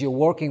as you're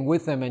working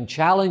with them and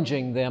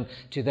challenging them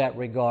to that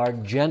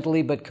regard,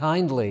 gently but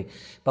kindly.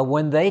 But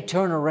when they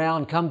turn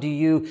around, come to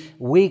you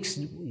weeks,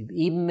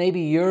 even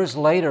maybe years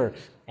later,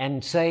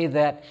 and say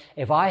that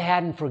if I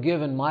hadn't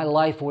forgiven, my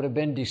life would have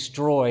been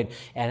destroyed.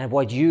 And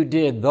what you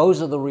did,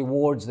 those are the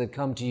rewards that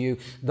come to you.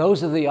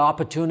 Those are the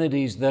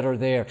opportunities that are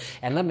there.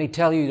 And let me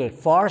tell you, that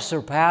far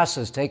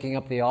surpasses taking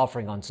up the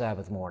offering on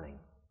Sabbath morning.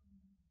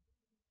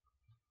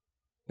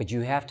 But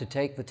you have to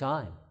take the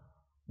time.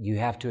 You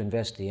have to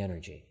invest the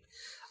energy.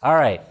 All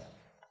right.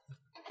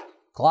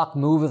 Clock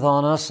moveth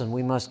on us, and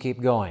we must keep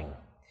going.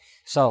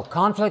 So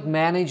conflict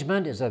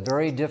management is a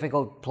very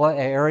difficult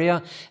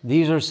area.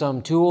 These are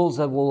some tools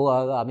that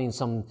will,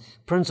 some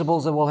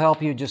principles that will help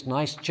you. Just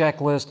nice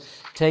checklist.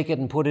 Take it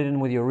and put it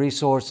in with your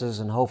resources,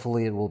 and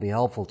hopefully it will be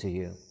helpful to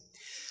you.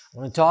 I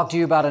want to talk to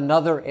you about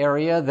another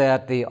area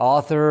that the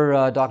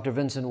author, Dr.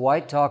 Vincent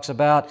White, talks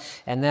about,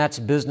 and that's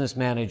business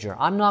manager.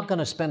 I'm not going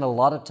to spend a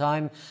lot of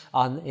time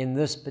in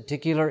this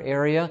particular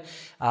area.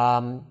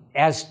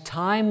 As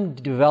time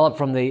developed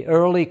from the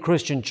early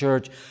Christian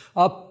church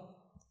up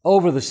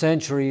over the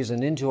centuries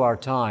and into our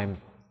time,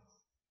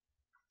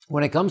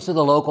 when it comes to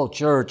the local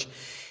church,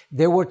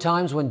 there were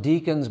times when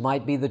deacons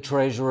might be the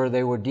treasurer.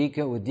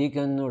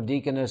 Deacon or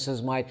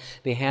deaconesses might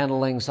be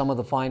handling some of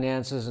the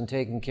finances and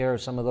taking care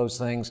of some of those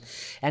things.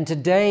 And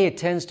today it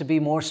tends to be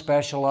more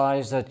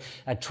specialized.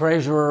 A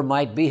treasurer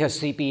might be a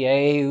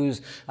CPA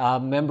who's a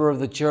member of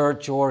the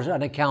church, or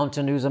an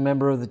accountant who's a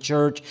member of the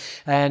church.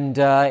 And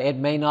it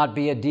may not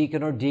be a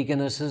deacon or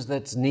deaconesses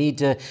that need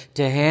to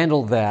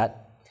handle that.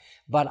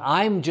 But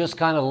I'm just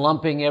kind of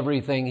lumping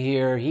everything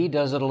here. He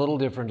does it a little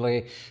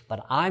differently,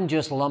 but I'm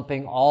just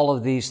lumping all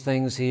of these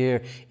things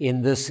here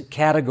in this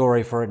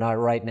category for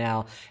right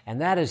now.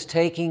 And that is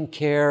taking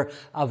care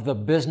of the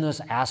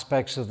business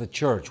aspects of the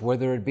church,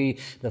 whether it be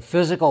the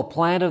physical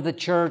plant of the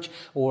church,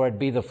 or it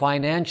be the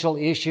financial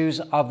issues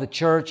of the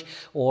church,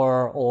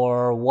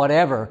 or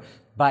whatever.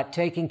 But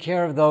taking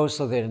care of those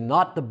so they're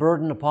not the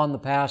burden upon the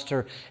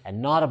pastor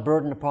and not a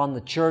burden upon the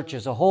church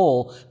as a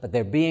whole, but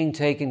they're being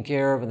taken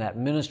care of and that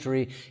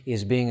ministry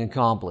is being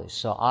accomplished.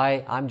 So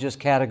I'm just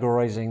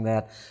categorizing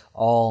that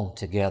all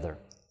together.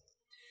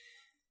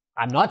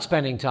 I'm not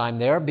spending time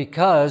there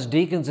because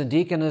deacons and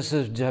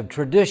deaconesses have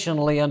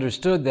traditionally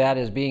understood that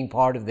as being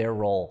part of their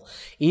role.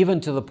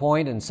 Even to the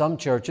point in some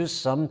churches,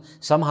 some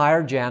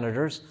hire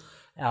janitors,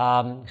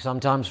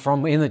 sometimes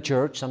from in the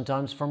church,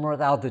 sometimes from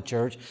without the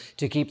church,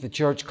 to keep the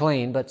church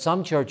clean. But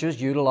some churches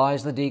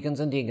utilize the deacons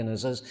and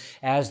deaconesses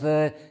as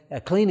the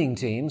cleaning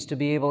teams to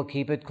be able to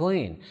keep it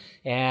clean.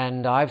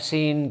 And I've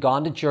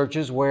gone to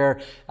churches where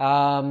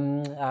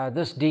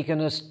this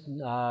deaconess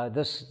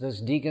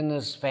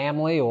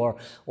family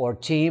or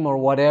team or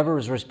whatever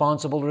is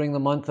responsible during the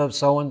month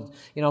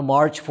of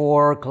March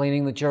for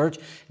cleaning the church.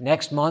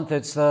 Next month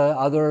it's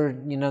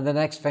the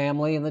next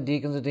family and the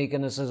deacons and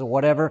deaconesses or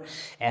whatever,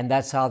 and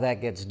that's how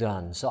that gets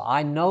done. So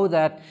I know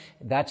that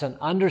that's an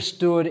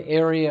understood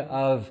area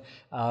of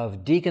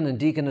deacon and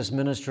deaconess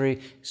ministry,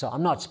 so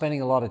I'm not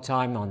spending a lot of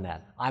time on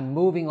that. I'm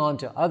moving on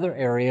to other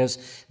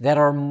areas that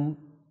are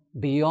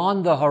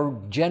beyond the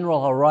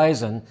general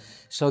horizon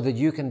so that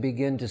you can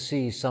begin to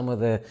see some of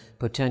the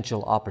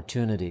potential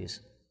opportunities.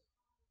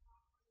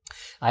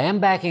 I am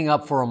backing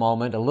up for a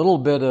moment, a little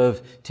bit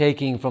of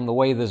taking from the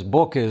way this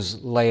book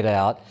is laid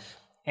out.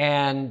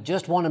 And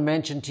just want to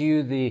mention to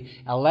you the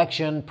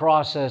election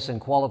process and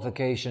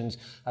qualifications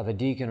of a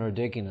deacon or a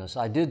deaconess.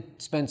 I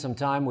did spend some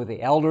time with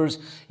the elders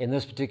in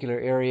this particular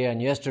area, and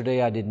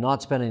yesterday I did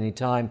not spend any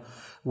time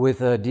with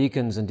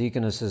deacons and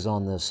deaconesses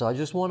on this. So I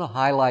just want to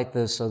highlight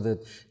this so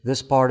that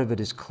this part of it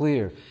is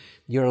clear.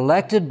 You're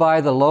elected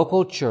by the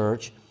local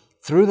church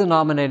through the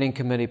nominating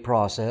committee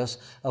process,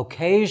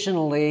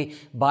 occasionally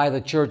by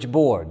the church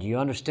board. Do you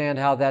understand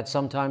how that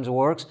sometimes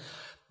works?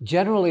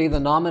 Generally, the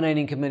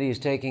nominating committee is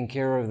taking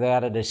care of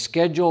that at a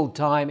scheduled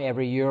time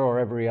every year or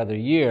every other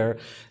year.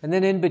 And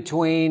then in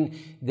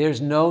between, there's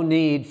no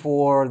need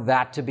for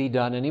that to be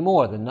done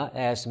anymore.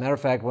 As a matter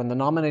of fact, when the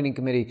nominating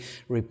committee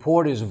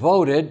report is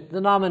voted,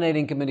 the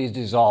nominating committee is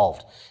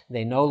dissolved.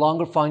 They no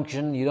longer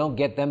function. You don't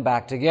get them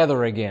back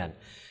together again.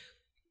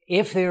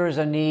 If there is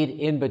a need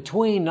in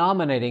between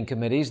nominating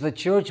committees, the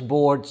church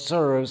board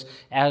serves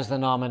as the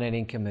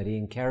nominating committee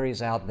and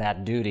carries out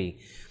that duty.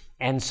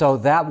 And so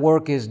that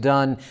work is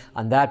done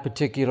on that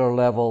particular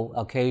level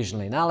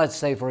occasionally. Now let's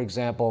say, for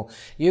example,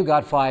 you've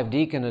got 5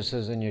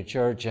 deaconesses in your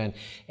church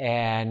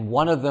and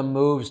one of them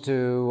moves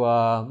to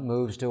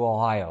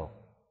Ohio.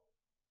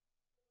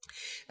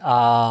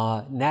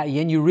 Now,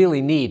 and you really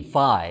need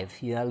 5.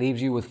 That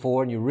leaves you with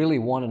 4, and you really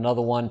want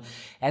another one.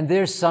 And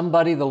there's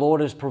somebody the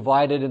Lord has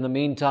provided in the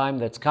meantime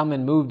that's come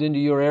and moved into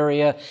your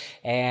area.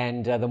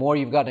 And the more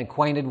you've gotten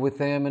acquainted with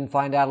them and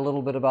find out a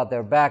little bit about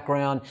their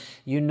background,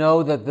 you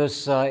know that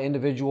this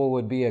individual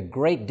would be a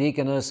great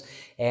deaconess.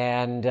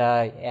 But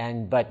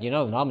the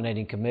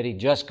nominating committee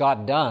just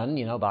got done,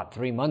 about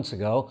 3 months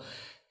ago.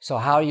 So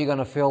how are you going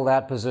to fill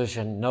that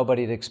position?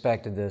 Nobody had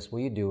expected this.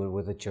 Well, you do it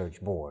with the church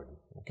board.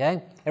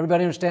 Okay?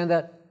 Everybody understand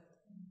that?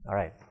 All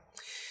right.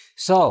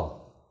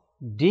 So,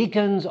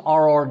 deacons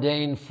are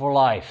ordained for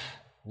life.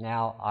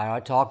 Now, I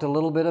talked a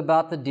little bit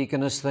about the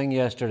deaconess thing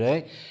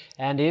yesterday,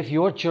 and if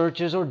your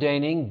church is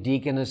ordaining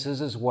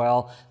deaconesses as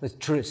well,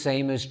 the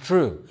same is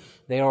true.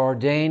 They are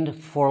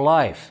ordained for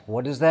life.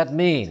 What does that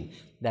mean?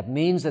 That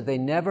means that they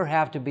never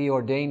have to be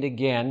ordained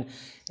again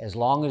as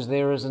long as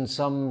there isn't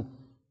some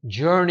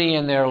journey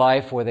in their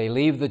life where they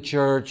leave the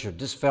church or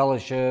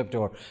disfellowshipped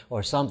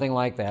or something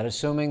like that,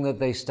 assuming that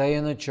they stay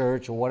in the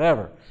church or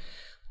whatever.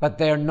 But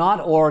they're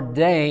not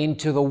ordained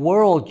to the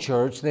world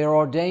church, they're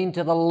ordained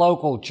to the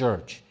local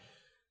church.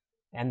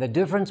 And the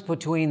difference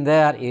between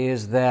that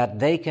is that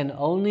they can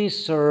only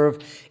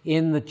serve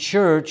in the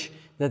church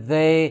that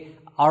they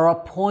are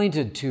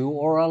appointed to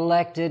or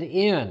elected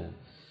in.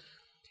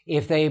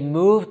 If they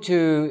move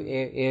to,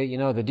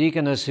 the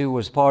deaconess who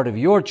was part of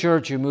your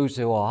church who moves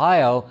to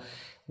Ohio,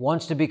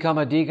 wants to become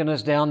a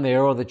deaconess down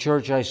there, or the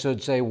church, I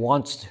should say,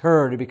 wants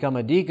her to become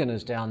a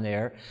deaconess down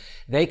there,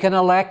 they can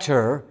elect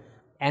her,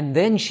 and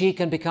then she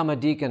can become a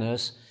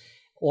deaconess,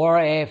 or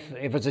if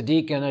it's a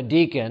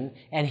deacon,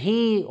 and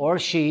he or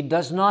she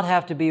does not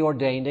have to be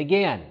ordained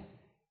again.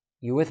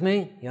 You with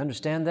me? You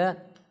understand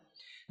that?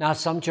 Now,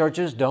 some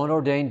churches don't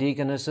ordain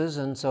deaconesses,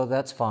 and so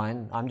that's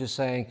fine. I'm just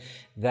saying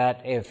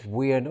that if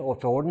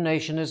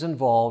ordination is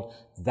involved,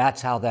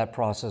 that's how that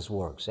process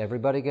works.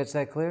 Everybody gets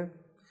that clear?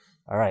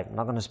 All right, I'm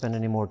not going to spend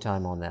any more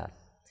time on that.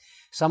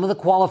 Some of the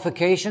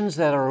qualifications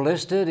that are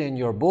listed in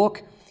your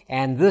book,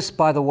 and this,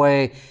 by the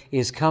way,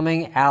 is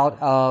coming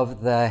out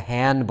of the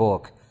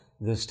handbook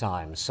this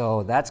time.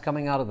 So that's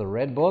coming out of the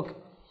red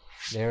book.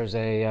 There's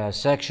a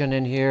section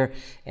in here,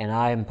 and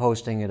I am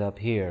posting it up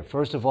here.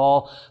 First of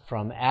all,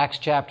 from Acts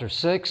chapter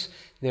 6,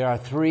 there are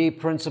 3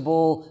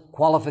 principal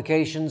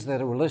qualifications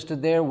that were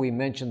listed there. We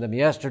mentioned them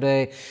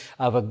yesterday,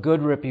 of a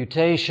good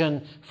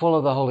reputation, full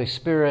of the Holy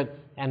Spirit,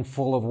 and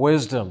full of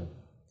wisdom.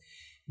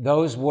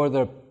 Those were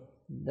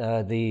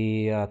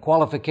the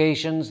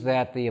qualifications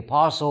that the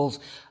apostles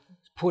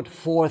put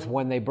forth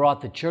when they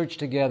brought the church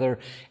together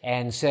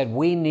and said,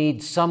 we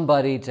need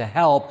somebody to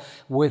help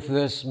with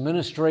this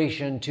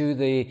ministration to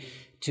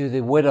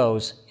the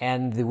widows,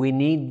 and we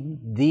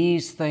need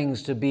these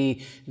things to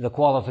be the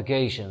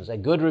qualifications: a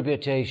good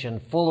reputation,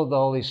 full of the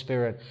Holy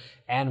Spirit,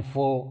 and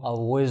full of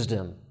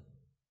wisdom.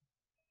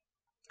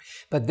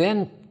 But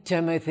then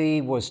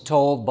Timothy was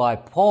told by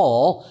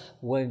Paul,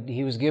 when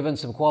he was given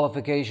some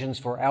qualifications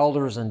for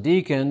elders and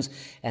deacons,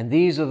 and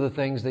these are the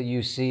things that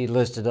you see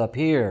listed up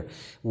here: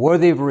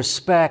 worthy of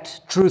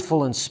respect,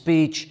 truthful in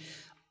speech,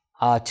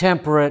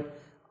 temperate,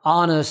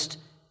 honest,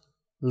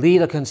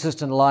 lead a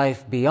consistent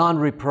life, beyond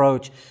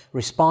reproach,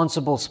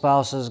 responsible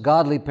spouses,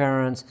 godly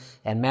parents,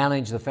 and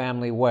manage the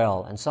family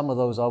well. And some of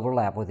those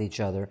overlap with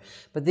each other.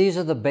 But these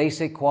are the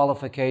basic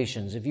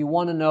qualifications. If you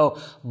want to know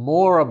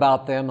more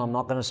about them, I'm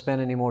not going to spend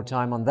any more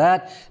time on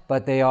that,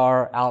 but they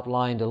are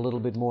outlined a little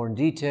bit more in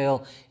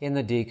detail in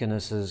the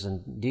Deacons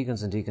and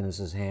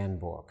Deaconesses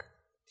handbook.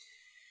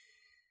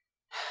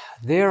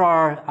 There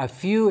are a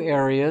few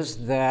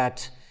areas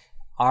that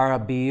are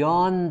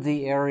beyond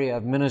the area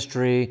of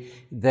ministry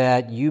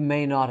that you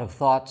may not have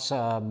thought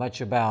much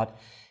about,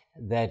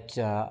 let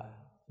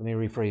me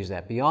rephrase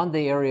that. Beyond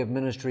the area of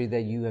ministry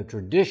that you have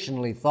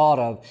traditionally thought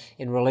of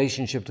in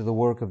relationship to the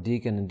work of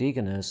deacon and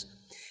deaconess,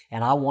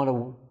 and I want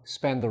to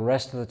spend the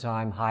rest of the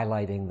time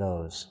highlighting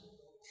those.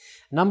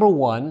 Number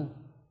one,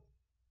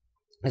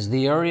 is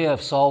the area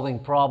of solving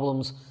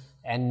problems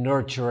and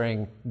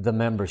nurturing the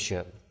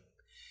membership.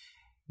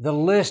 The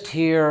list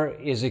here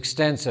is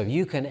extensive.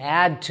 You can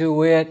add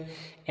to it,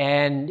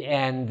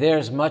 and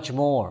there's much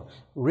more.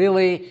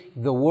 Really,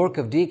 the work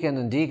of deacon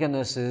and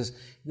deaconess is,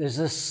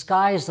 the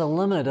sky's the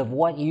limit of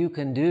what you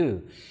can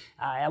do.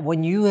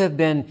 When you have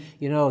been,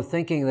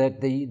 thinking that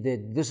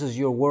this is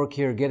your work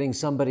here, getting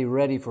somebody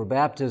ready for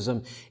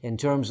baptism, in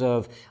terms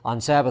of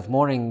on Sabbath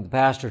morning, the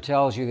pastor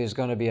tells you there's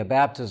going to be a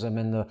baptism,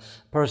 and the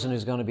person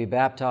who's going to be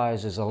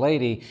baptized is a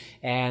lady,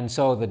 and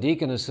so the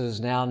deaconesses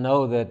now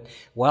know that,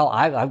 well,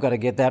 I've got to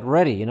get that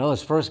ready.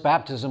 This first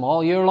baptism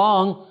all year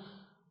long.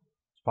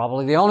 It's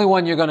probably the only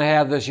one you're going to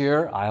have this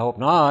year. I hope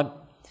not.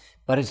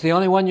 But it's the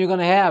only one you're going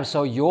to have.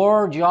 So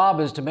your job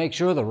is to make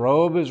sure the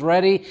robe is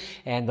ready,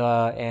 and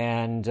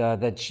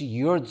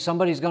that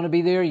somebody's going to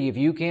be there if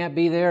you can't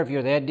be there, if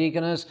you're the head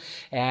deaconess,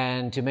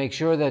 and to make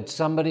sure that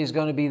somebody's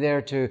going to be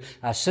there to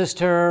assist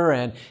her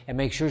and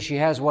make sure she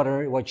has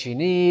what she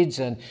needs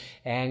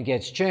and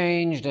gets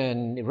changed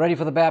and ready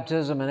for the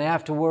baptism and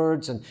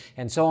afterwards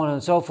and so on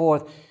and so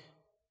forth.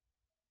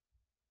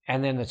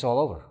 And then it's all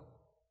over.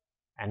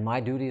 And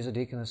my duty as a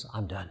deaconess,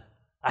 I'm done.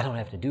 I don't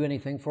have to do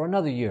anything for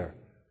another year,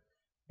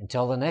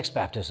 until the next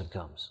baptism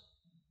comes.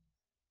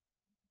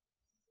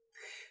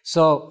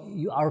 So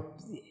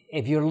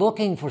if you're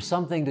looking for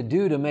something to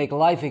do to make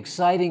life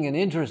exciting and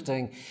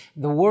interesting,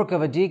 the work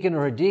of a deacon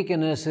or a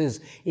deaconess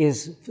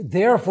is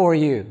there for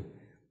you.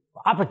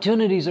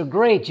 Opportunities are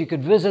great. You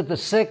could visit the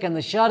sick and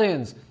the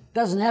shut-ins.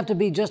 Doesn't have to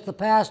be just the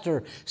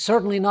pastor,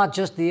 certainly not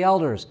just the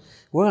elders.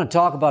 We're going to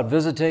talk about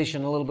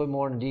visitation a little bit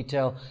more in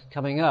detail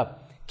coming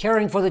up.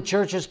 Caring for the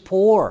church's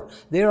poor.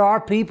 There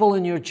are people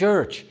in your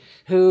church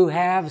who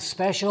have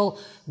special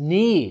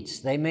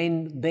needs. They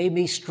may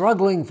be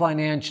struggling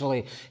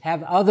financially,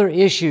 have other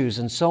issues,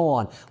 and so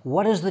on.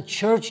 What is the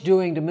church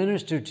doing to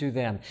minister to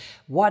them?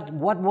 What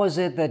was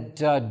it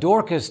that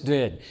Dorcas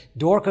did?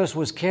 Dorcas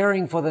was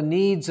caring for the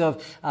needs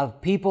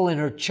of people in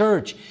her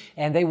church,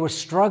 and they were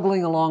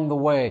struggling along the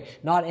way.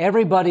 Not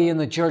everybody in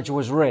the church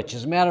was rich.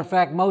 As a matter of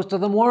fact, most of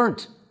them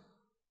weren't.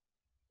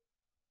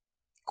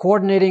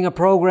 Coordinating a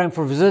program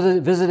for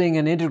visiting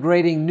and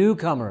integrating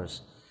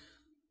newcomers.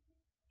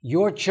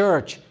 Your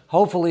church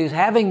hopefully is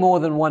having more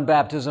than one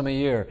baptism a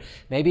year.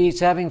 Maybe it's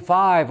having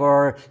 5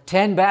 or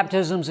 10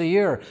 baptisms a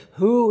year.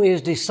 Who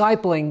is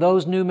discipling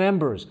those new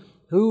members?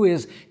 Who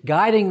is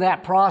guiding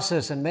that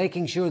process and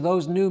making sure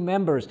those new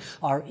members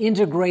are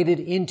integrated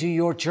into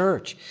your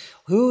church?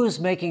 Who's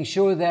making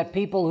sure that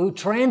people who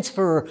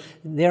transfer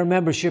their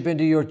membership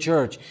into your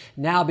church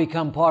now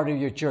become part of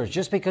your church?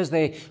 Just because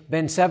they've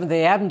been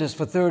Seventh-day Adventists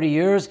for 30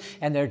 years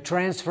and they're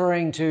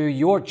transferring to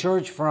your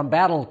church from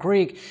Battle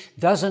Creek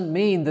doesn't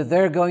mean that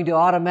they're going to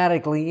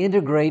automatically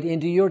integrate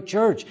into your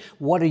church.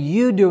 What are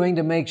you doing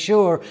to make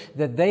sure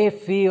that they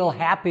feel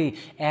happy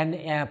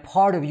and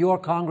part of your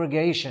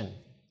congregation?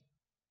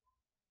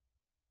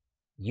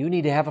 You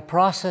need to have a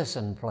process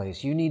in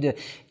place. You need to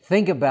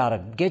think about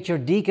it. Get your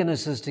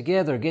deaconesses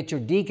together. Get your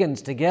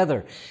deacons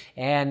together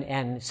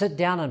and sit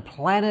down and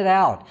plan it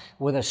out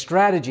with a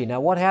strategy.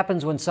 Now, what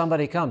happens when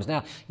somebody comes?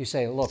 Now, you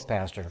say, look,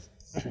 Pastor,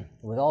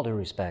 with all due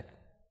respect,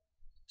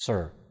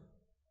 sir,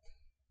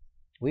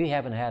 we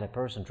haven't had a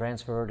person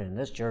transferred in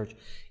this church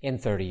in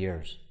 30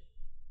 years.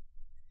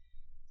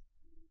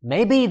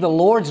 Maybe the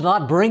Lord's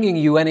not bringing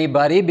you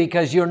anybody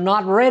because you're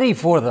not ready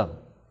for them.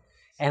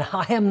 And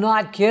I am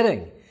not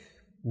kidding.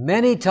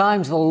 Many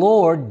times the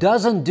Lord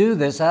doesn't do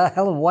this.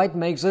 Ellen White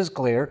makes this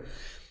clear.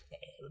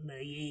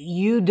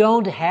 You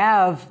don't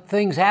have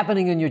things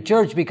happening in your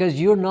church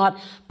because you're not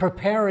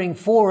preparing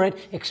for it,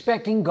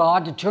 expecting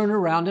God to turn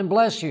around and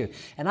bless you.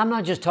 And I'm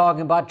not just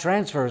talking about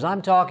transfers.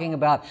 I'm talking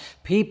about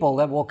people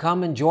that will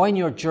come and join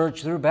your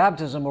church through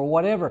baptism or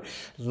whatever.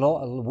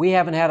 We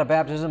haven't had a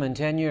baptism in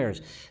 10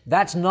 years.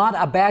 That's not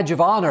a badge of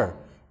honor.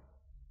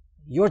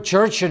 Your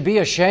church should be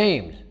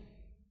ashamed.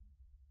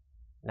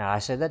 Now, I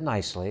say that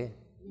nicely.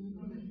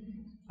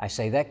 I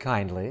say that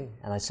kindly,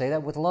 and I say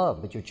that with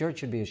love, but your church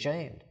should be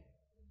ashamed.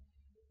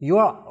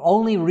 Your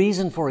only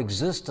reason for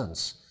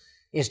existence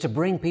is to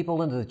bring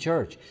people into the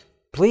church.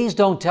 Please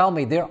don't tell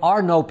me there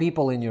are no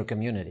people in your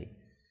community.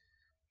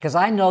 Because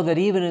I know that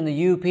even in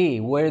the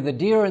UP, where the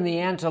deer and the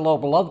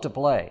antelope love to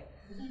play,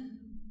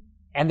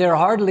 and there are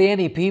hardly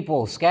any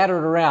people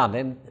scattered around,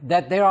 and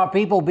that there are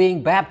people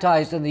being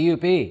baptized in the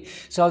UP.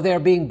 So if they're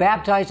being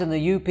baptized in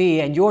the UP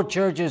and your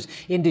church is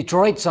in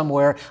Detroit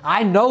somewhere,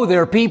 I know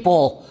there are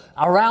people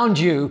around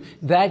you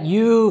that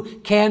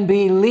you can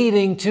be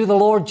leading to the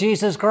Lord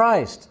Jesus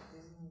Christ.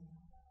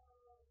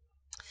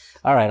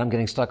 All right, I'm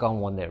getting stuck on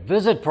one there.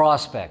 Visit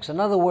prospects. In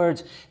other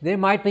words, there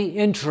might be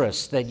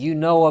interests that you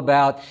know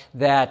about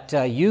that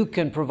you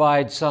can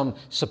provide some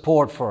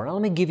support for. Now,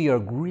 let me give you a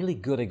really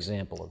good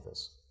example of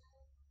this.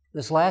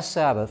 This last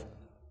Sabbath,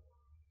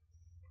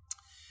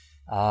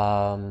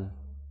 well,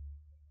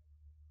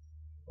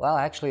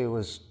 actually it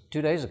was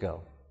 2 days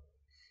ago.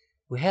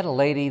 We had a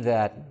lady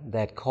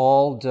that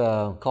called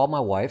my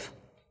wife,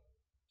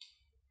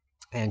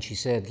 and she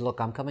said, look,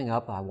 I'm coming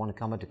up. I want to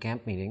come at the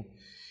camp meeting,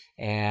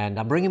 and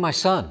I'm bringing my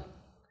son.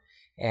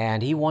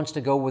 And he wants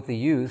to go with the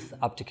youth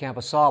up to Camp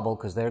Asable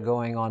because they're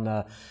going on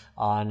a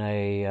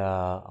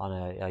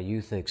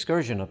youth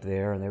excursion up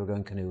there, and they were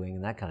going canoeing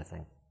and that kind of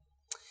thing.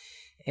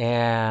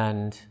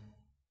 And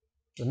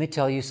let me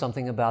tell you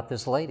something about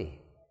this lady.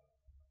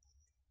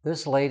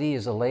 This lady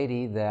is a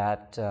lady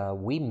that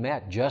we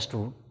met just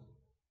a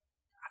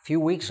few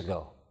weeks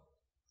ago.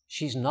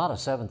 She's not a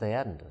Seventh-day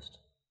Adventist.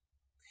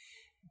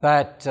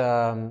 But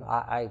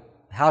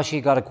how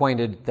she got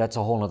acquainted, that's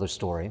a whole other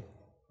story.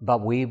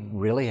 But we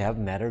really have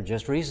met her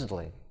just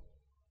recently.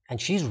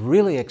 And she's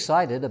really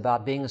excited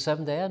about being a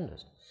Seventh-day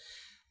Adventist.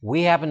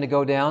 We happened to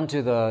go down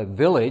to the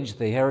village,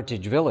 the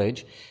Heritage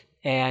Village,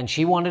 and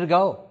she wanted to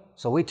go.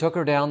 So we took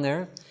her down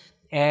there,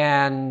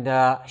 and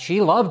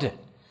she loved it.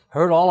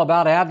 Heard all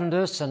about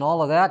Adventists and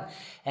all of that.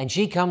 And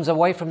she comes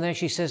away from there,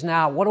 she says,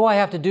 now, what do I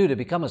have to do to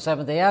become a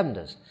Seventh-day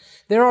Adventist?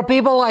 There are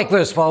people like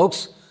this,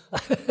 folks.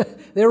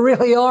 There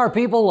really are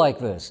people like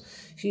this.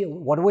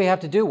 What do we have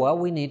to do? Well,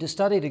 we need to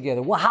study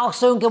together. Well, how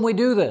soon can we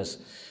do this?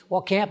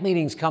 Well, camp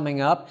meeting's coming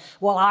up.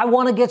 Well, I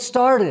want to get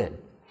started.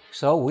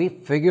 So we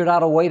figured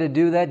out a way to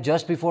do that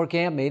just before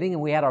camp meeting,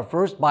 and we had our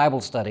first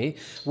Bible study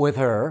with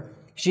her.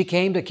 She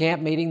came to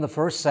camp meeting the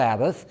first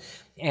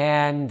Sabbath,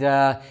 and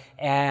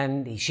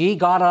she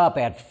got up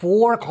at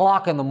 4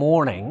 o'clock in the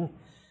morning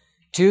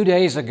 2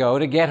 days ago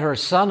to get her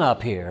son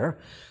up here.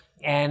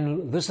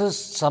 And this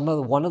is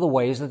one of the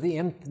ways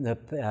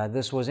that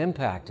this was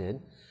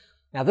impacted.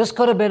 Now, this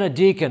could have been a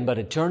deacon, but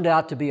it turned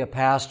out to be a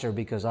pastor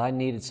because I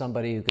needed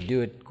somebody who could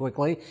do it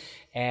quickly.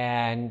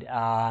 And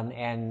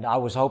I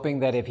was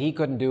hoping that if he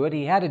couldn't do it,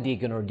 he had a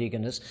deacon or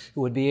deaconess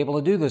who would be able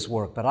to do this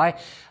work. But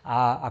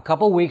a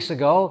couple weeks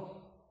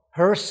ago,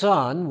 her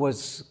son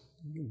was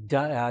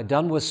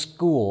done with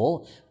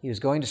school. He was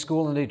going to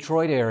school in the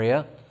Detroit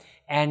area,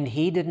 and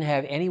he didn't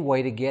have any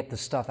way to get the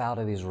stuff out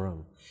of his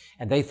room.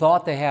 And they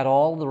thought they had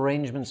all the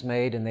arrangements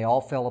made, and they all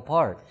fell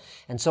apart.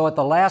 And so at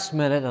the last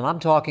minute, and I'm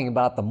talking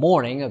about the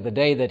morning of the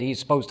day that he's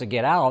supposed to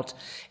get out,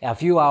 a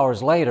few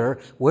hours later,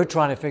 we're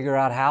trying to figure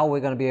out how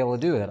we're going to be able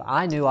to do it.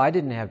 I knew I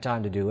didn't have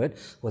time to do it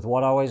with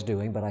what I was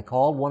doing, but I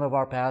called one of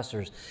our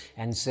pastors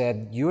and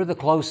said, you're the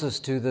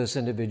closest to this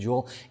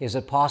individual. Is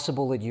it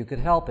possible that you could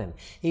help him?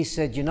 He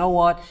said, you know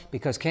what?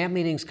 Because camp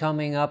meeting's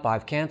coming up,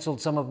 I've canceled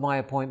some of my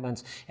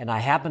appointments, and I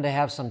happen to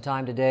have some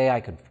time today.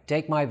 I could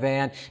take my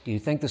van. Do you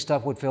think the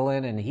stuff would fill in?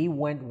 And he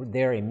went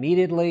there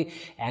immediately,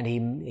 and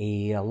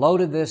he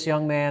loaded this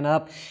young man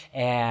up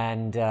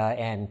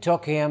and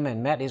took him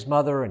and met his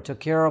mother and took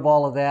care of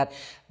all of that.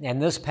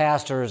 And this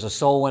pastor is a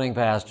soul-winning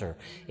pastor.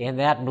 In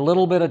that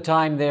little bit of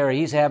time there,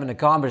 he's having a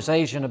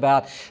conversation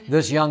about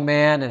this young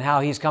man and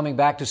how he's coming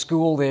back to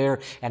school there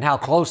and how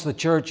close the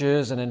church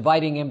is and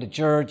inviting him to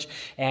church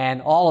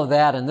and all of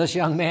that. And this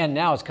young man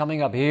now is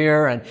coming up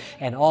here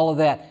and all of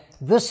that.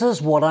 This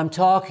is what I'm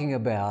talking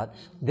about.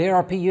 There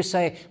are people, you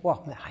say,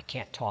 well, I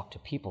can't talk to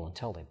people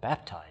until they're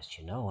baptized,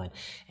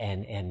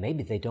 and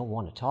maybe they don't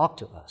want to talk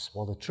to us.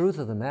 Well, the truth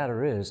of the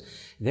matter is,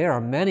 there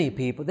are many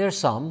people, there's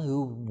some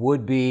who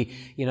would be,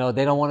 they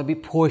don't want to be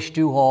pushed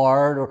too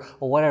hard or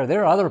whatever.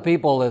 There are other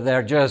people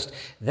that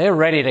they're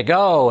ready to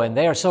go, and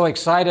they're so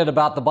excited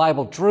about the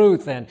Bible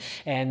truth,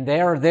 and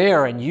they're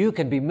there, and you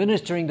can be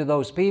ministering to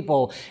those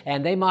people,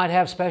 and they might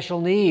have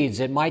special needs.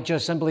 It might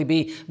just simply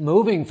be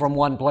moving from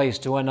one place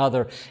to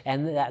another,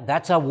 and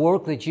that's a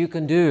work that you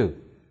can do.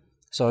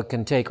 So it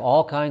can take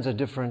all kinds of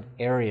different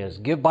areas.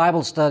 Give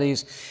Bible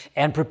studies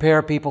and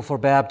prepare people for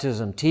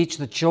baptism. Teach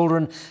the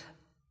children.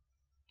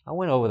 I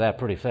went over that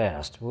pretty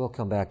fast. We'll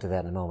come back to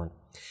that in a moment.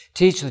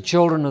 Teach the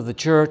children of the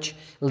church.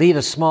 Lead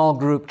a small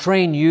group.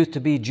 Train youth to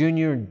be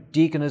junior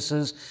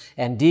deaconesses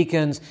and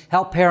deacons.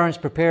 Help parents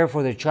prepare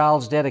for their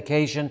child's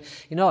dedication.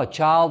 A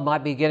child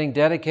might be getting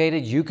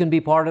dedicated. You can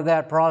be part of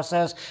that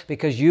process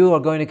because you are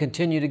going to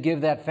continue to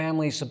give that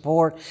family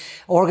support.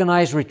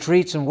 Organize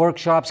retreats and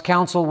workshops.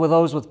 Counsel with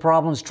those with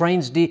problems.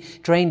 Train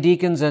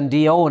deacons and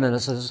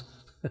deaconesses.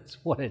 That's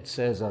what it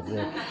says up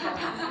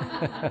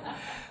there.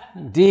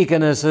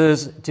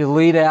 Deaconesses to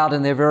lead out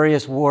in their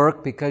various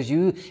work, because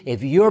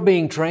if you're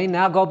being trained,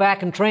 now go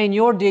back and train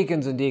your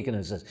deacons and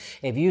deaconesses.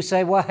 If you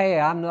say, well, hey,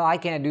 I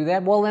can't do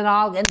that, well, then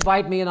I'll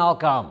invite me and I'll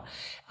come.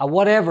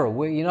 Whatever,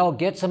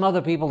 get some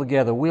other people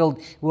together.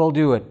 We'll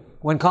do it.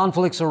 When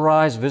conflicts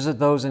arise, visit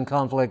those in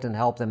conflict and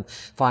help them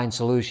find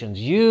solutions.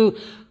 You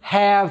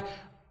have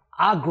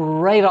a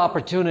great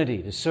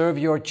opportunity to serve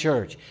your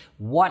church.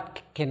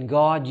 What can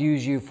God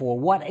use you for?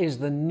 What is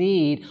the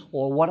need,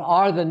 or what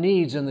are the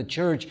needs in the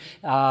church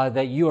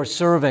that you are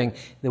serving,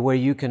 the way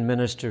you can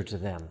minister to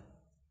them?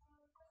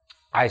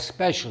 I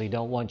especially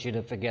don't want you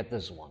to forget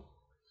this one,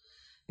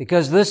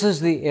 because this is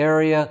the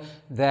area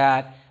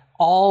that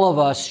all of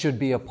us should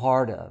be a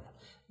part of.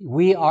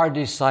 We are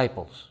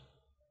disciples.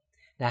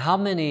 Now, how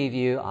many of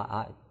you,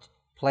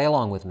 play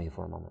along with me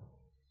for a moment.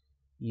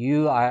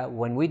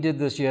 When we did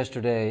this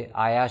yesterday,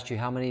 I asked you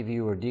how many of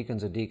you were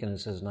deacons or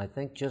deaconesses, and I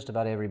think just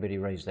about everybody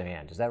raised their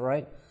hand. Is that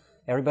right?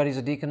 Everybody's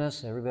a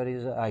deaconess?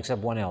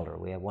 Except one elder.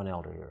 We have one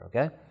elder here,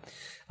 okay?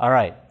 All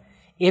right.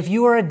 If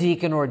you are a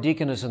deacon or a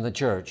deaconess in the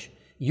church,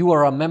 you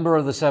are a member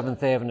of the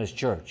Seventh-day Adventist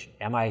Church.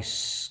 Am I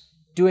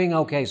doing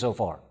okay so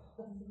far?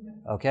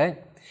 Okay?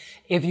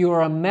 If you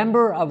are a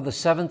member of the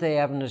Seventh-day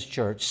Adventist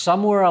Church,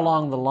 somewhere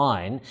along the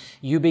line,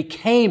 you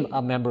became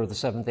a member of the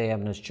Seventh-day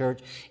Adventist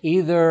Church,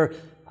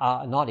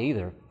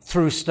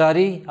 through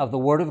study of the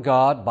Word of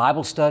God,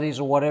 Bible studies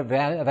or whatever,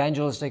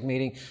 evangelistic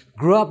meeting,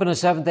 grew up in a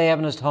Seventh-day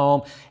Adventist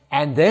home,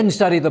 and then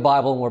studied the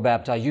Bible and were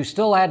baptized. You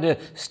still had to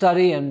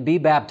study and be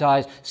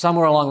baptized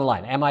somewhere along the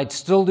line. Am I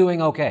still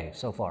doing okay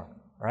so far?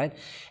 Right?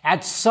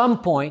 At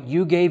some point,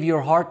 you gave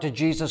your heart to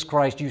Jesus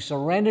Christ. You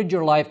surrendered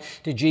your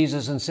life to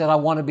Jesus and said, I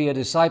want to be a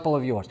disciple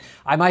of yours.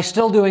 Am I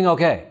still doing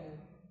okay?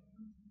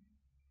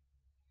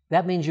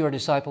 That means you're a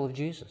disciple of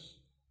Jesus.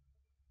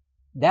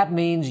 That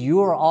means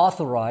you are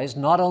authorized,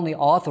 not only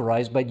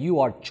authorized, but you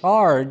are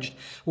charged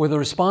with the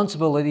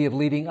responsibility of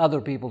leading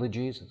other people to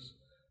Jesus.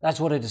 That's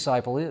what a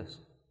disciple is.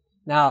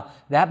 Now,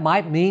 that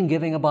might mean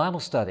giving a Bible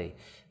study.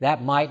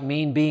 That might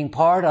mean being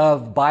part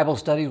of Bible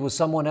studies with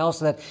someone else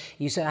that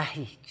you say,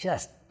 I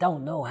just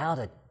don't know how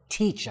to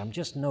teach. I'm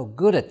just no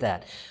good at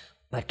that.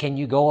 But can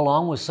you go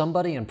along with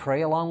somebody and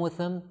pray along with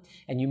them?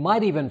 And you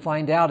might even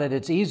find out that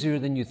it's easier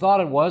than you thought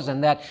it was,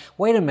 and that,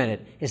 wait a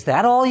minute, is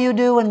that all you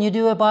do when you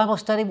do a Bible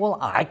study? Well,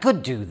 I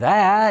could do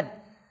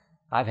that.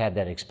 I've had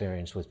that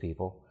experience with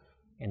people,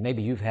 and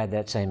maybe you've had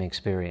that same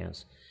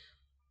experience.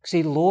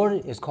 See, the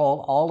Lord has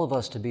called all of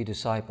us to be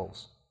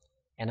disciples.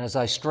 And as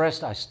I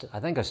stressed, I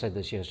think I said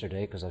this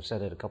yesterday because I've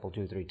said it a couple,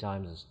 2, 3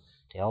 times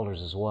to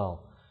elders as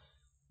well.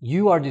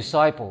 You are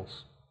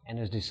disciples, and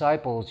as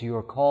disciples, you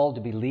are called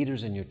to be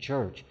leaders in your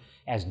church.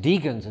 As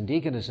deacons and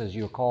deaconesses,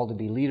 you're called to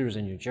be leaders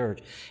in your church.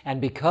 And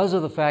because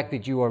of the fact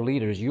that you are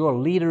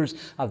leaders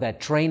of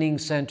that training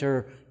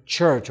center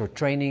church or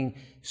training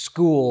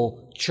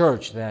school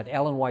church that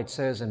Ellen White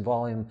says in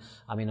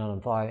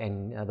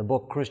the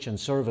book Christian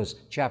Service,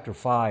 chapter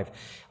 5,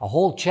 a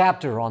whole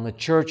chapter on the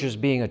church as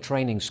being a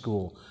training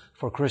school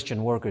for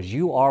Christian workers.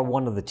 You are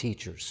one of the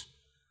teachers.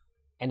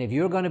 And if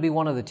you're going to be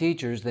one of the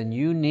teachers, then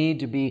you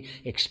need to be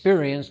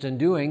experienced in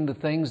doing the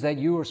things that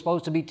you are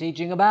supposed to be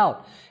teaching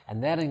about.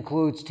 And that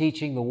includes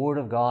teaching the Word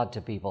of God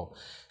to people.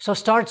 So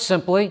start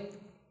simply.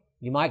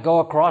 You might go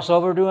across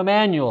over to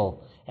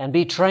Emmanuel and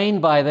be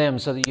trained by them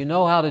so that you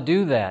know how to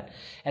do that.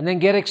 And then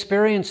get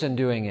experience in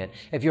doing it.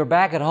 If you're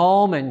back at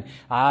home and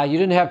you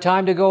didn't have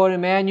time to go to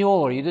Emmanuel,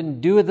 or you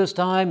didn't do it this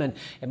time and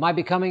it might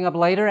be coming up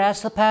later,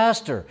 ask the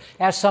pastor.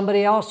 Ask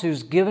somebody else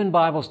who's given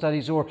Bible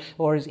studies or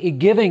is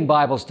giving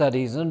Bible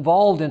studies,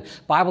 involved in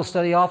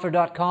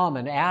BibleStudyOffer.com,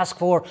 and ask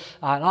for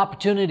an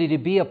opportunity to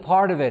be a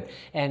part of it.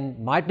 And it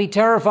might be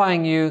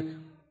terrifying you,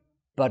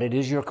 but it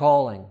is your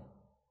calling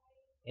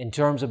in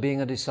terms of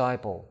being a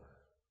disciple.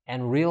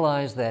 And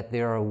realize that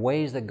there are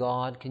ways that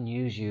God can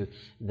use you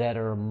that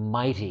are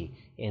mighty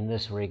in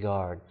this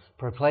regard.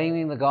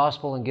 Proclaiming the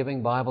gospel and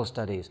giving Bible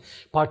studies.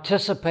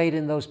 Participate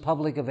in those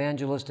public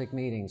evangelistic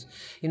meetings.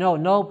 You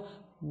know,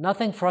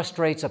 nothing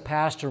frustrates a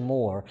pastor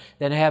more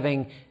than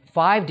having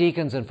 5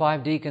 deacons and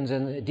 5 deacons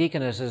and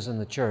deaconesses in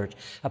the church.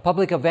 A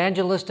public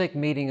evangelistic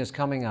meeting is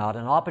coming out,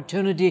 an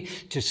opportunity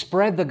to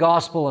spread the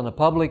gospel in a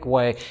public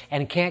way,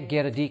 and can't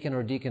get a deacon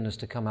or deaconess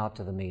to come out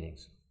to the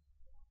meetings.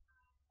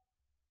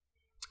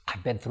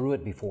 I've been through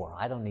it before.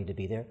 I don't need to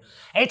be there.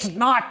 It's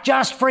not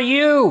just for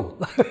you.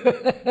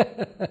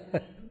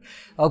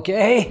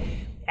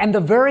 Okay? And the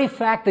very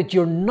fact that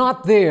you're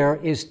not there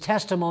is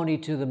testimony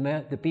to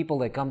the people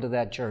that come to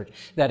that church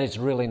that it's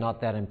really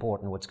not that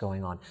important what's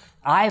going on.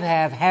 I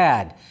have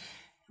had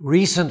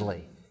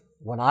recently,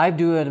 when I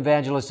do an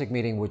evangelistic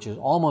meeting, which is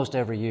almost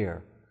every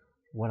year,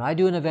 when I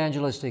do an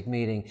evangelistic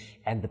meeting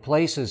and the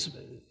place is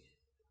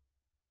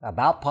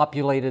about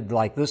populated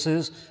like this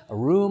is, a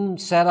room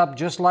set up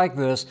just like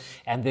this,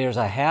 and there's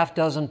a half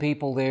dozen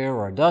people there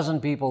or a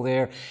dozen people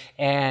there,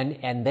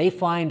 and they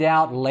find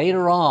out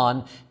later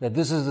on that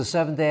this is the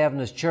Seventh-day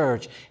Adventist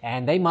Church,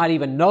 and they might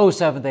even know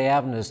Seventh-day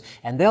Adventists,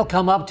 and they'll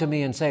come up to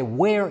me and say,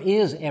 where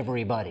is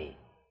everybody?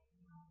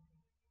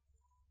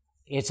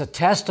 It's a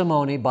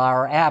testimony by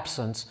our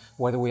absence,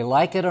 whether we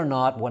like it or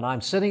not, when I'm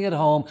sitting at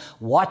home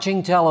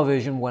watching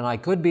television, when I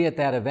could be at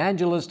that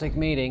evangelistic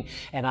meeting,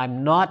 and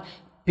I'm not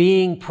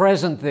being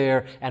present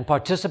there and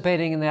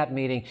participating in that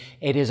meeting.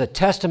 It is a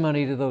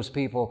testimony to those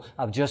people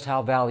of just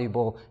how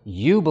valuable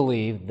you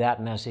believe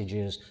that message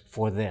is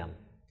for them.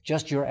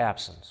 Just your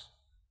absence.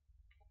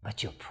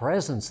 But your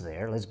presence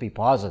there, let's be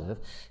positive,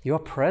 your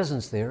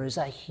presence there is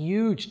a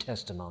huge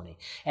testimony.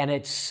 And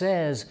it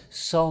says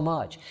so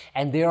much.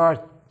 And there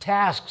are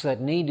tasks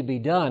that need to be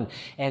done,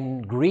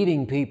 and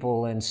greeting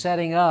people and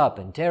setting up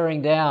and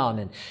tearing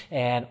down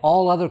and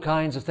all other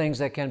kinds of things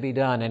that can be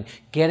done, and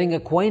getting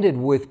acquainted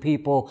with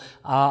people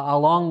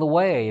along the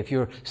way. If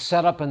you're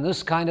set up in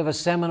this kind of a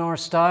seminar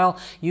style,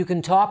 you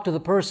can talk to the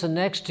person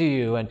next to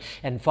you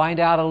and find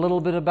out a little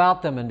bit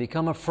about them and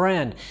become a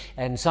friend.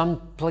 And some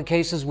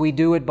cases we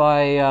do it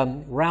by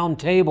round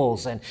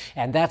tables, and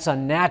that's a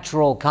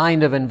natural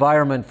kind of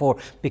environment for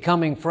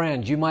becoming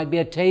friends. You might be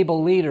a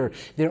table leader.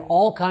 There are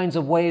all kinds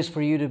of ways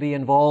for you to be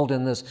involved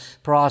in this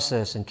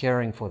process and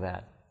caring for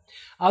that.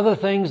 Other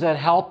things that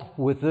help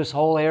with this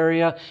whole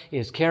area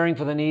is caring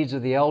for the needs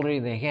of the elderly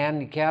and the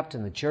handicapped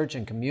in the church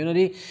and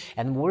community.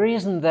 And the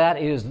reason that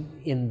is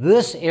in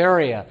this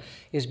area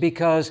is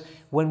because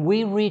when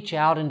we reach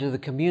out into the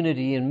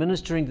community and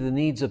ministering to the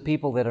needs of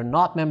people that are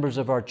not members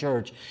of our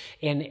church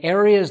in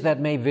areas that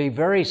may be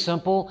very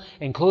simple,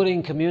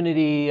 including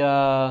community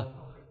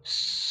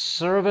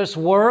service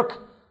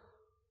work,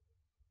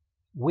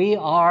 we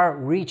are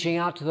reaching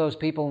out to those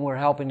people and we're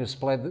helping to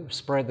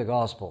spread the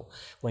gospel.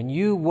 When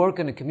you work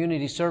in a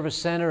community service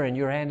center and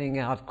you're handing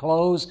out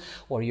clothes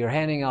or you're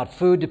handing out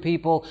food to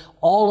people,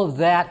 all of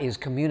that is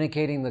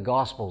communicating the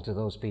gospel to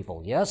those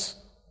people.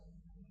 Yes?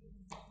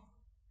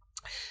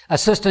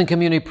 Assistant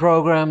community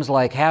programs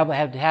like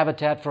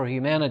Habitat for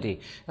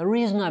Humanity. The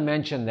reason I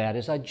mention that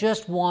is I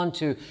just want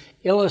to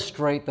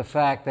illustrate the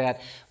fact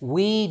that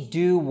we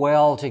do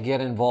well to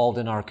get involved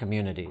in our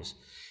communities.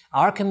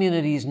 Our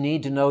communities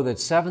need to know that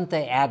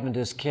Seventh-day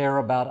Adventists care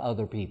about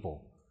other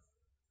people.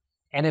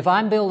 And if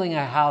I'm building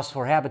a house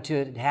for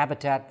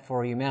Habitat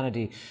for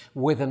Humanity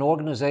with an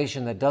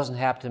organization that doesn't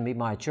happen to be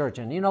my church,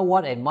 and you know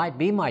what? It might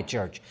be my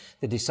church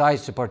that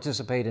decides to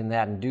participate in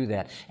that and do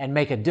that and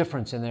make a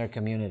difference in their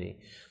community.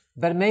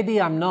 But maybe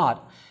I'm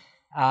not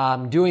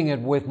doing it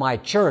with my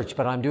church,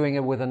 but I'm doing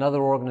it with another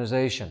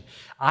organization.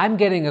 I'm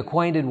getting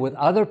acquainted with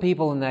other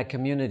people in that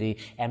community,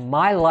 and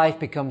my life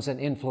becomes an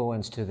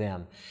influence to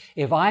them.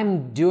 If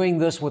I'm doing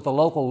this with the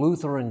local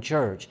Lutheran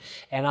church,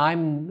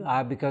 and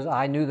because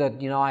I knew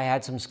that, I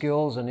had some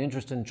skills and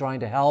interest in trying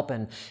to help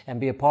and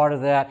be a part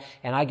of that,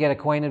 and I get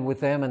acquainted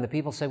with them, and the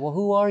people say, well,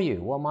 who are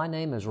you? Well, my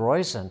name is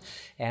Royce,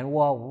 and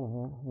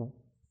well,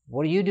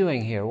 what are you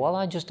doing here? Well,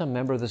 I'm just a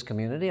member of this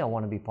community. I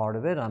want to be part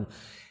of it.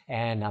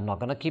 And I'm not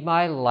going to keep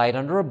my light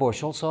under a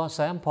bushel, so I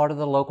say I'm part of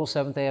the local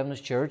Seventh-day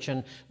Adventist church,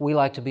 and we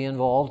like to be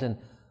involved in...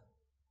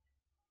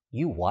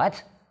 You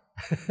what?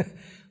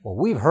 Well,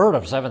 we've heard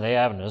of Seventh-day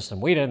Adventists,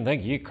 and we didn't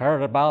think you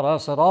cared about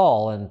us at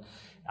all. And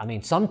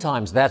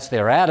sometimes that's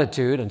their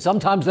attitude, and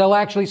sometimes they'll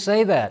actually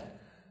say that.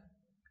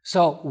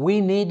 So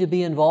we need to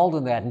be involved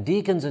in that. And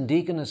deacons and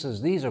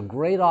deaconesses, these are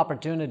great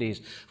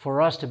opportunities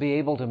for us to be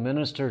able to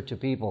minister to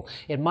people.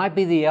 It might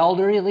be the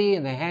elderly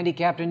and the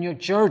handicapped in your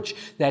church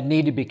that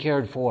need to be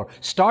cared for.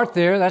 Start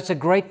there. That's a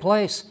great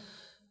place.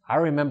 I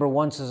remember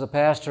once as a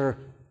pastor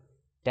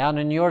down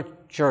in your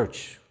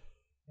church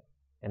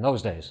in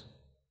those days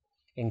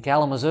in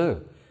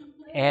Kalamazoo.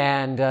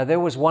 And there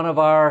was one of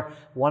our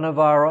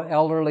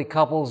elderly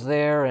couples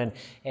there,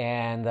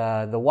 and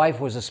the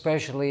wife was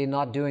especially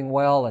not doing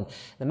well, and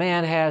the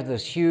man has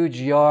this huge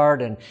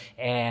yard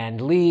and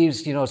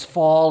leaves, it's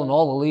fall and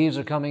all the leaves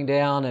are coming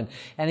down,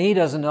 and he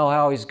doesn't know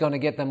how he's going to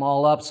get them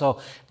all up.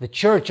 So the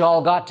church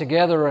all got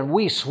together and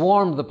we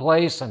swarmed the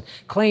place and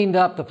cleaned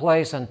up the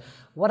place, and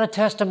what a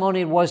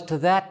testimony it was to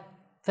that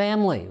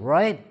family,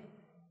 right?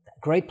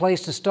 Great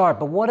place to start.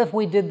 But what if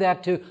we did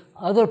that to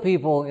other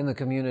people in the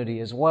community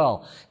as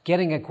well,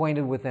 getting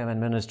acquainted with them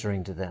and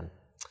ministering to them?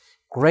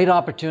 Great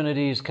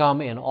opportunities come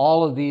in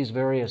all of these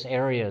various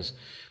areas.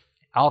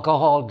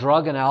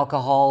 Drug and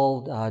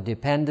alcohol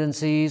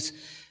dependencies.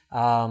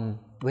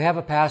 We have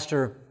a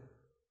pastor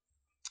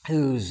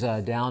who's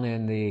down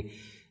in the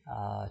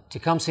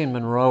Tecumseh and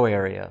Monroe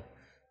area.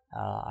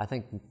 I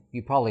think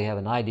you probably have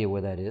an idea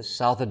where that is,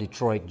 south of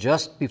Detroit,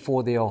 just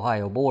before the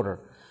Ohio border.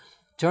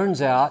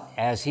 Turns out,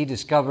 as he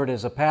discovered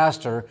as a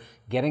pastor,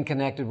 getting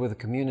connected with the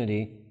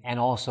community and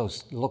also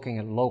looking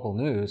at local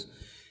news,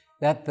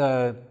 that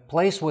the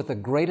place with the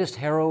greatest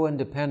heroin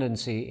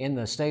dependency in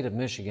the state of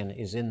Michigan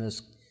is in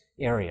this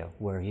area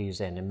where he's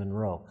in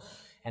Monroe.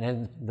 And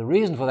then the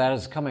reason for that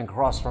is coming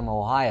across from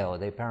Ohio.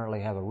 They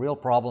apparently have a real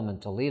problem in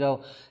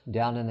Toledo,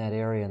 down in that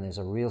area, and there's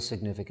a real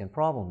significant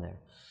problem there.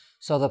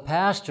 So the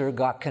pastor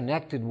got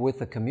connected with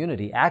the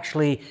community.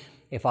 Actually,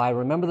 if I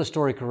remember the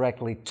story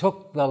correctly,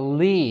 took the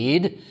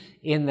lead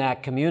in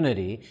that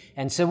community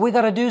and said, we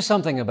got to do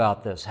something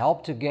about this.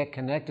 Help to get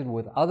connected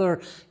with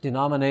other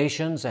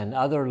denominations and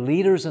other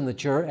leaders in the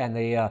church and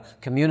the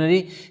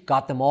community,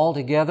 got them all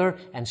together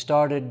and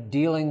started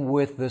dealing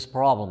with this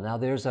problem. Now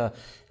there's a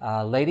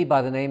lady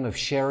by the name of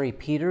Sherry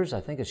Peters, I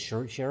think it's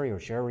Sherry or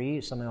Sherry,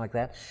 something like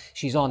that.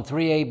 She's on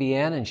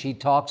 3ABN and she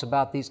talks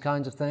about these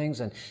kinds of things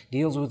and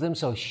deals with them.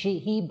 So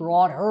he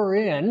brought her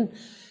in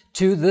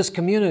to this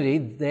community.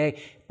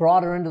 They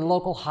brought her into the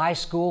local high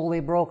school. They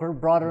brought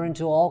her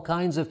into all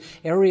kinds of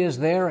areas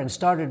there and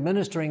started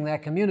ministering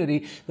that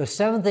community. The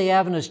Seventh-day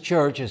Adventist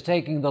Church is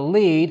taking the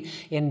lead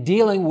in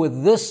dealing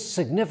with this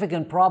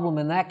significant problem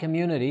in that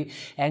community.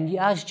 And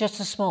yeah, it's just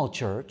a small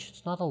church.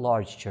 It's not a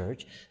large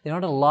church. There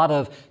aren't a lot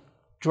of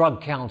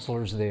drug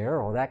counselors there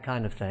or that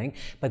kind of thing,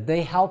 but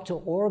they help to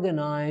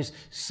organize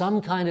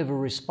some kind of a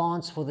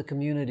response for the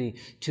community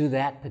to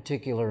that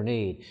particular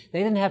need. They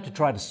didn't have to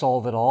try to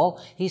solve it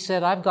all. He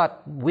said,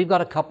 we've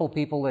got a couple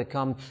people that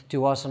come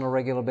to us on a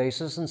regular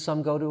basis and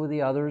some go to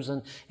the others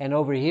and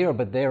over here,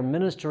 but they're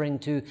ministering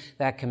to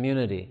that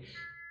community.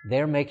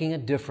 They're making a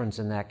difference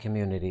in that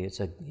community. It's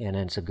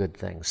a good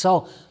thing.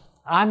 So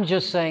I'm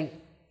just saying,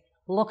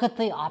 look at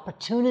the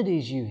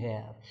opportunities you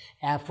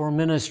have for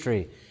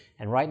ministry.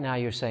 And right now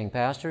you're saying,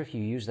 Pastor, if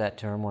you use that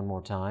term one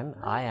more time,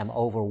 I am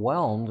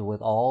overwhelmed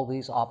with all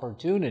these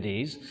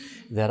opportunities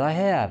that I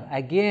have.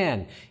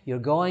 Again, you're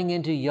going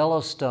into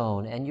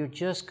Yellowstone and you're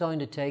just going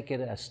to take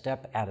it a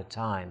step at a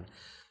time.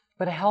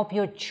 But help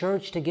your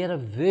church to get a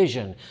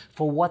vision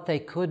for what they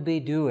could be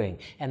doing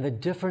and the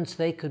difference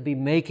they could be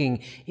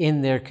making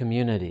in their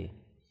community.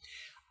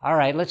 All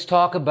right, let's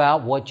talk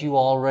about what you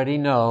already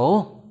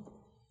know,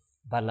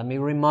 but let me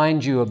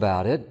remind you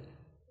about it.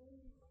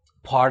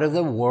 Part of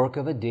the work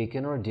of a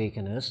deacon or a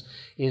deaconess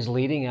is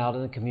leading out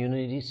in the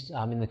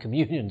the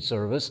communion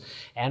service,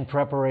 and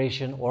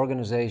preparation,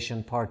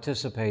 organization,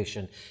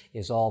 participation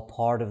is all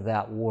part of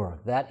that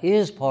work. That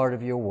is part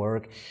of your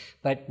work,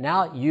 but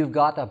now you've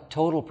got a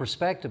total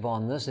perspective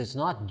on this. It's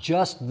not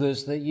just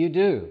this that you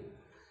do.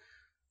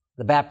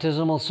 The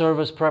baptismal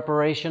service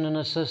preparation and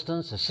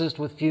assistance, assist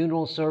with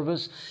funeral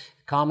service.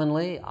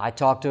 Commonly, I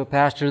talked to a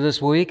pastor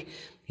this week.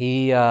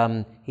 He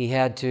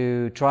had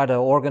to try to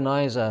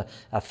organize a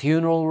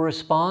funeral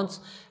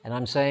response, and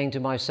I'm saying to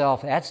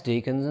myself, that's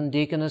deacons and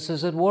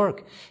deaconesses at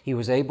work. He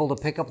was able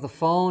to pick up the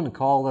phone and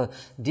call the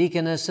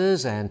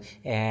deaconesses,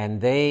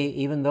 and they,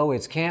 even though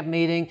it's camp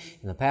meeting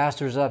and the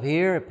pastor's up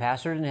here, the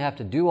pastor didn't have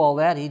to do all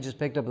that. He just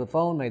picked up the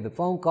phone, made the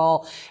phone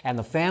call, and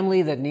the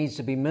family that needs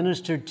to be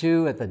ministered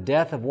to at the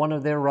death of one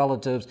of their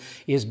relatives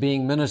is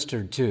being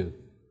ministered to,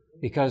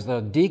 because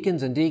the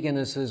deacons and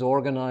deaconesses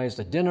organized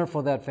a dinner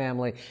for that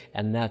family,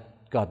 and that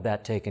got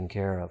that taken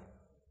care of.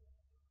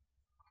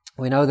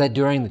 We know that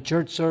during the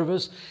church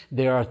service,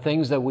 there are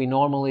things that we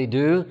normally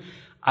do.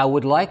 I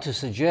would like to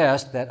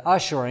suggest that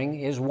ushering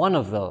is one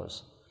of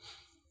those.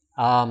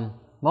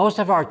 Most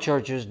of our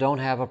churches don't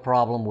have a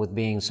problem with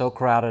being so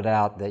crowded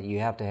out that you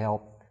have to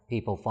help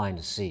people find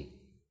a seat.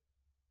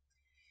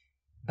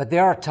 But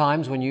there are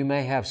times when you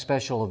may have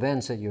special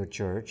events at your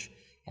church,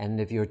 and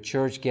if your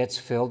church gets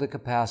filled to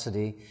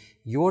capacity,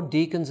 your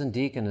deacons and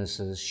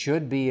deaconesses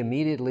should be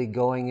immediately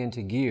going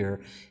into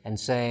gear and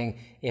saying,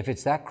 if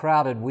it's that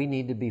crowded, we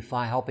need to be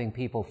helping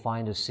people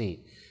find a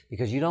seat.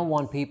 Because you don't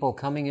want people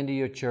coming into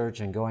your church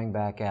and going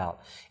back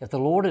out. If the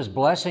Lord is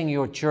blessing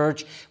your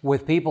church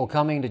with people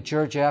coming to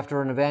church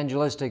after an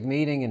evangelistic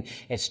meeting and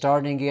it's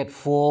starting to get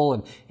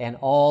full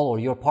or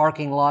your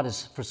parking lot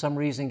is for some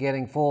reason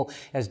getting full,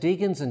 as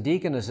deacons and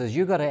deaconesses,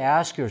 you've got to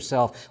ask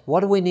yourself,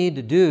 what do we need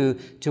to do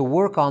to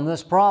work on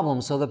this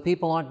problem so that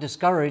people aren't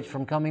discouraged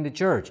from coming to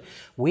church?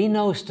 We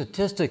know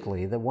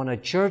statistically that when a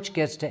church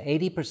gets to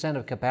 80%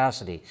 of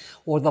capacity,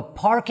 or the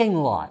parking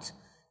lot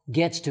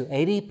gets to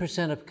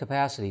 80% of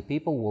capacity,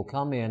 people will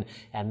come in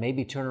and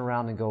maybe turn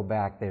around and go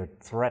back. They're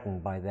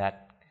threatened by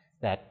that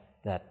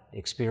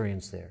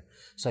experience there.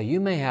 So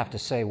you may have to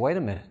say, wait a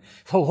minute,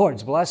 the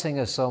Lord's blessing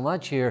us so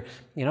much here.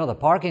 You know, the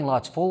parking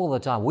lot's full all the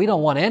time. We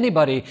don't want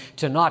anybody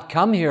to not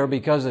come here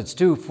because it's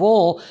too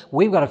full.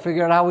 We've got to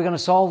figure out how we're going to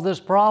solve this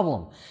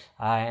problem.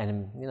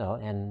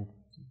 And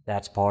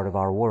that's part of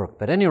our work.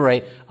 But at any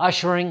rate,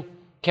 ushering,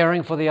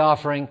 caring for the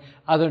offering,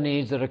 other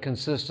needs that are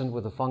consistent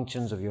with the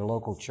functions of your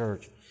local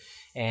church.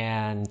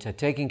 And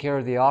taking care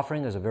of the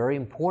offering is a very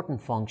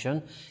important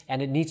function,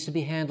 and it needs to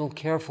be handled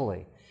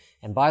carefully.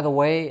 And by the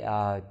way,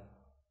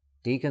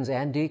 deacons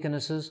and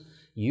deaconesses,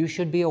 you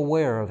should be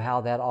aware of how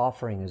that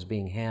offering is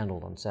being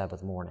handled on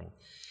Sabbath morning.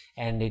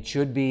 And it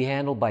should be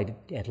handled by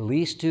at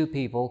least two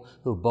people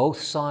who both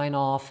sign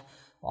off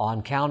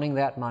on counting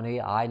that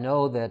money. I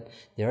know that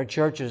there are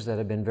churches that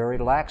have been very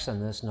lax in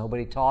this.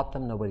 Nobody taught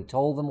them, nobody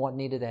told them what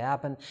needed to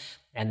happen,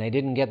 and they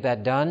didn't get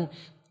that done.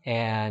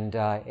 And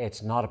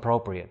it's not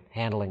appropriate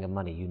handling of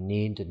money. You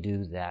need to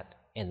do that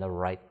in the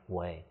right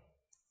way.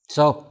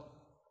 So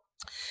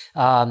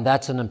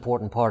that's an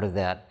important part of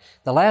that.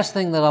 The last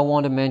thing that I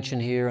want to mention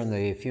here in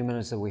the few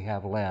minutes that we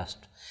have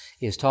left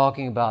is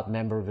talking about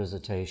member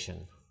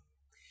visitation.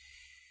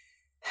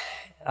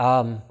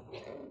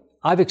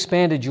 I've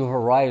expanded your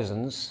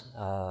horizons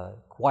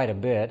quite a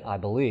bit, I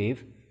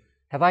believe.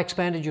 Have I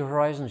expanded your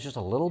horizons just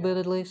a little bit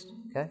at least?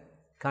 Okay,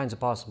 kinds of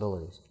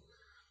possibilities.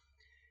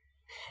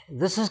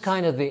 This is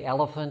kind of the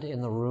elephant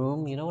in the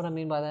room. You know what I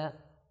mean by that?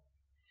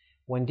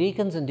 When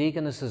deacons and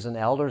deaconesses and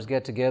elders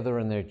get together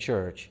in their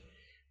church,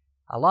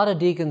 a lot of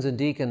deacons and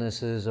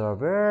deaconesses are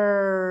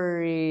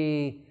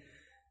very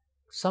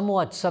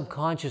somewhat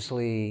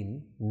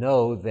subconsciously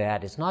know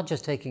that it's not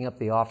just taking up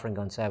the offering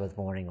on Sabbath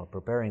morning or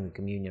preparing the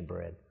communion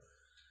bread.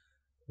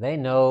 They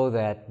know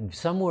that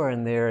somewhere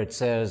in there it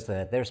says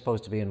that they're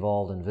supposed to be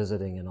involved in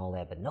visiting and all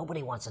that, but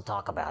nobody wants to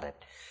talk about it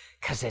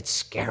because it's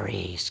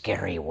scary,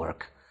 scary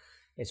work.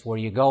 It's where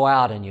you go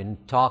out and you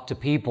talk to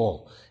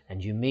people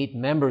and you meet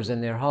members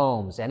in their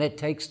homes, and it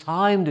takes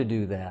time to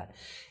do that.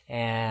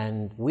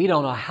 And we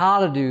don't know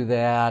how to do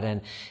that,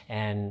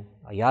 and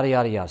yada,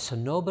 yada, yada. So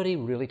nobody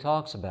really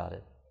talks about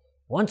it.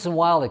 Once in a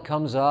while it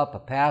comes up, a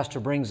pastor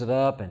brings it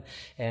up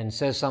and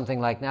says something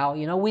like, now,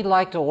 you know, we'd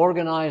like to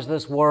organize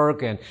this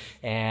work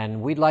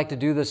and we'd like to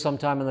do this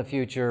sometime in the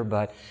future,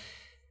 but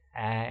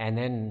and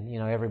then,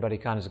 everybody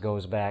kind of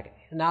goes back.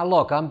 Now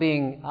look, I'm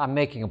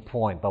making a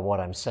point by what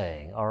I'm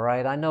saying, all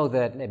right? I know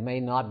that it may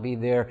not be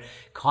there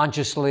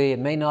consciously, it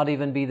may not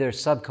even be there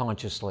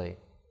subconsciously,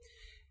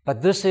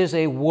 but this is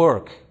a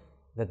work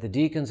that the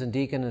deacons and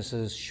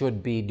deaconesses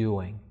should be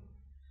doing.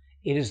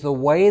 It is the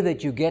way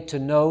that you get to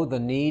know the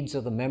needs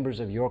of the members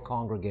of your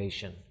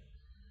congregation,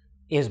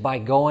 is by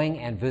going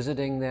and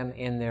visiting them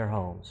in their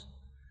homes.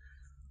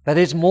 But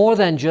it's more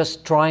than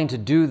just trying to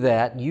do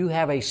that. You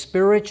have a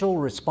spiritual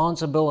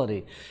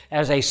responsibility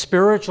as a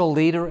spiritual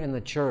leader in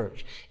the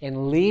church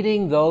in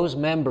leading those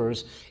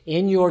members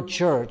in your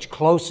church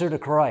closer to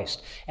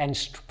Christ and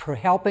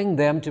helping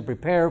them to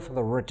prepare for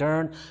the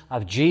return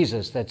of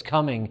Jesus that's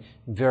coming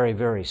very,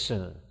 very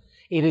soon.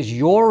 It is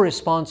your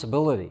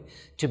responsibility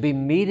to be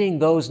meeting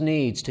those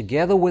needs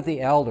together with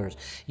the elders.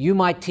 You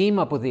might team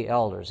up with the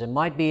elders. It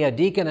might be a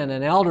deacon and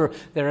an elder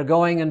that are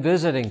going and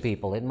visiting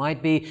people. It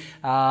might be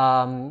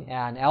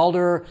an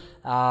elder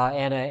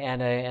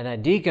and a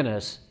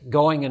deaconess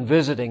going and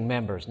visiting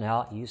members.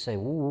 Now, you say,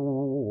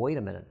 wait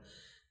a minute.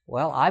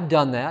 Well, I've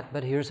done that,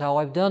 but here's how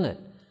I've done it.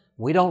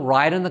 We don't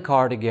ride in the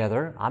car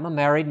together. I'm a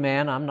married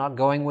man. I'm not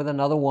going with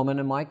another woman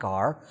in my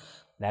car.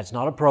 That's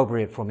not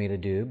appropriate for me to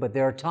do, but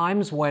there are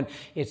times when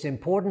it's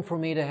important for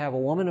me to have a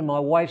woman and my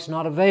wife's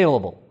not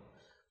available.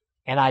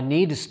 And I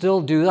need to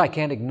still do that. I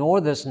can't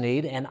ignore this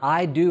need, and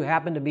I do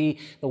happen to be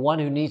the one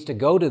who needs to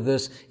go to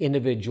this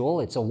individual.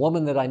 It's a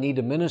woman that I need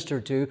to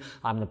minister to.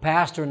 I'm the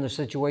pastor in the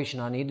situation.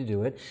 I need to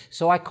do it.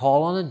 So I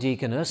call on a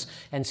deaconess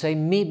and say,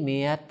 meet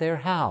me at their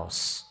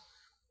house.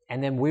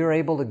 And then we're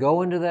able to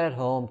go into that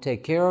home,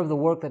 take care of the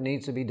work that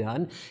needs to be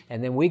done,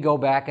 and then we go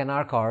back in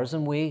our cars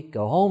and we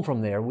go home from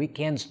there. We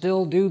can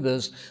still do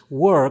this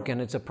work,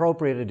 and it's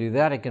appropriate to do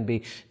that. It can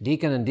be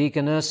deacon and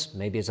deaconess,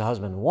 maybe it's a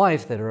husband and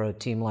wife that are a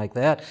team like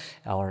that,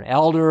 or an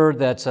elder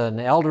that's an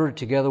elder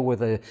together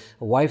with a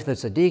wife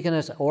that's a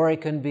deaconess, or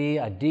it can be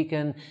a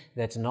deacon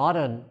that's not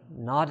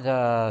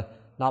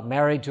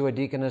married to a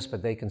deaconess,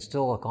 but they can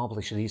still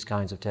accomplish these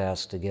kinds of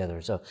tasks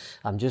together. So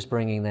I'm just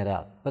bringing that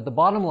out. But the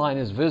bottom line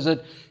is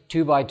visit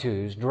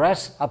 2x2s,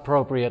 dress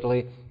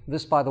appropriately.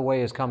 This, by the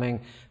way, is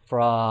coming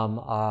from,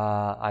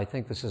 I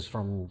think this is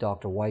from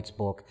Dr. White's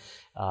book,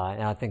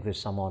 and I think there's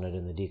some on it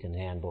in the Deacon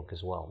Handbook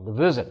as well. The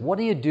visit. What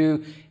do you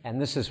do?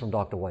 And this is from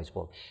Dr. White's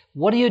book.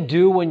 What do you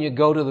do when you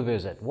go to the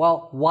visit?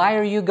 Well, why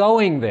are you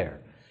going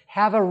there?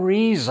 Have a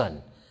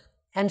reason,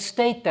 and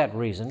state that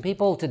reason.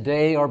 People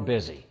today are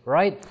busy,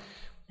 right?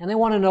 And they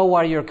want to know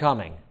why you're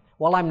coming.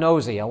 Well, I'm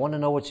nosy. I want to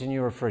know what's in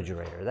your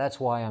refrigerator. That's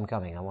why I'm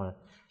coming.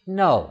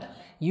 No.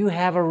 You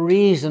have a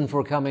reason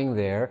for coming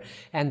there,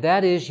 and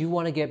that is you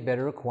want to get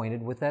better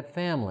acquainted with that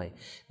family.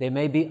 There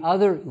may be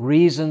other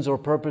reasons or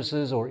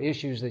purposes or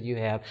issues that you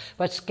have,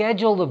 but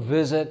schedule the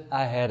visit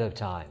ahead of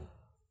time.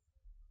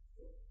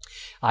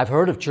 I've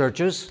heard of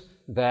churches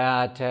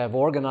that have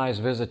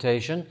organized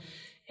visitation,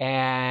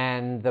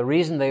 and the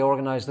reason they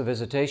organized the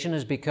visitation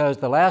is because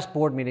the last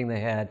board meeting they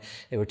had,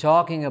 they were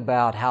talking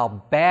about how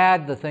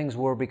bad the things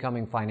were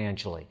becoming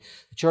financially.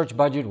 The church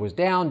budget was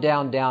down,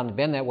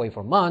 been that way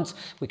for months.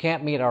 We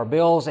can't meet our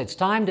bills. It's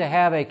time to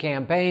have a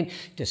campaign,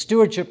 a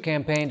stewardship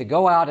campaign, to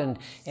go out and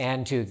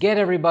to get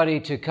everybody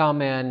to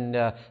come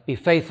and be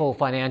faithful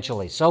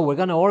financially. So we're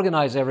going to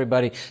organize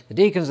everybody, the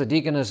deacons, the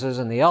deaconesses,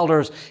 and the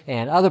elders,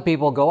 and other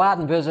people go out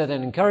and visit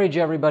and encourage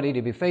everybody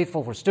to be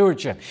faithful for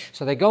stewardship.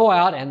 So they go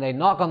out and they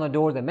knock on the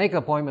door, they make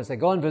appointments, they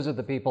go and visit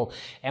the people,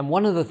 and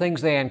one of the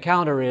things they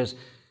encounter is,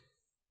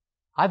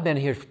 I've been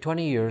here for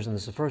 20 years, and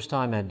this is the first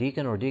time a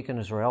deacon or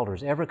deaconess or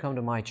elders ever come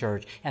to my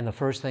church, and the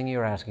first thing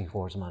you're asking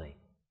for is money.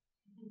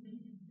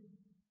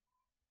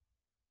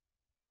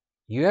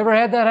 You ever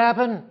had that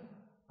happen?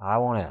 I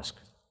won't ask.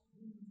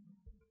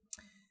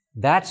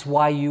 That's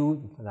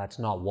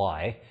not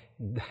why.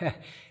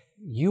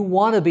 You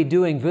want to be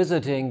doing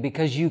visiting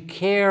because you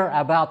care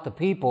about the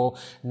people,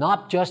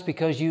 not just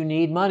because you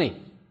need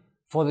money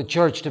for the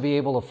church to be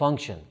able to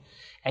function.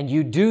 And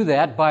you do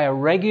that by a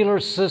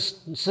regular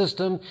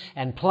system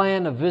and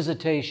plan of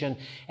visitation,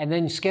 and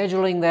then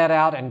scheduling that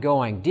out and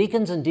going.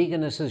 Deacons and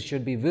deaconesses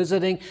should be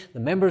visiting the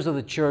members of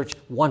the church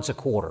once a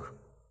quarter.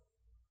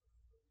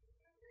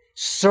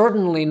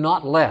 Certainly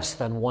not less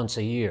than once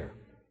a year.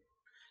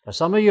 Now,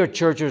 some of your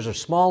churches are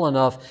small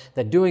enough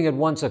that doing it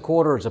once a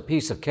quarter is a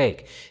piece of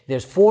cake.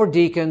 There's 4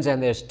 deacons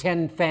and there's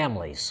 10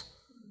 families.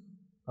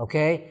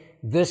 Okay?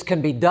 This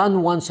can be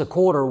done once a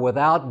quarter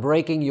without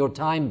breaking your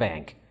time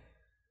bank.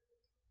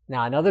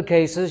 Now, in other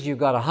cases, you've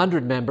got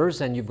 100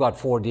 members and you've got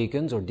 4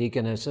 deacons or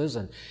deaconesses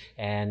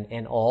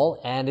and all,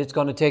 and it's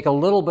going to take a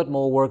little bit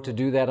more work to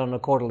do that on a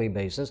quarterly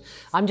basis.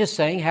 I'm just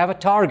saying, have a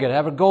target,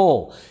 have a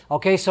goal.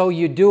 Okay, so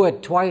you do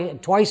it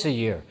twice a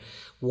year.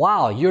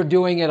 Wow, you're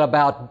doing it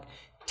about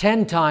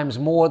 10 times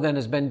more than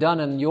has been done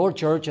in your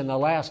church in the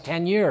last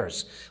 10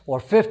 years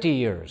or 50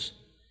 years.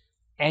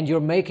 And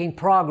you're making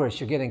progress.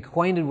 You're getting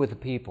acquainted with the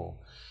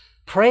people.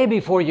 Pray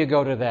before you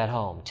go to that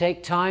home.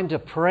 Take time to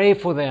pray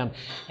for them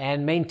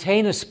and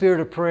maintain a spirit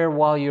of prayer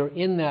while you're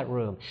in that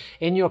room.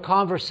 In your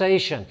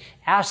conversation,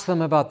 ask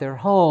them about their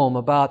home,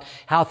 about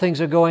how things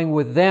are going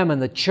with them in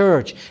the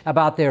church,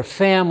 about their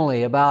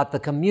family, about the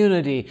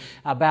community,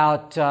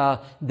 about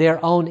their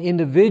own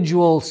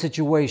individual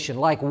situation,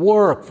 like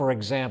work, for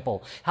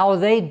example. How are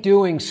they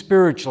doing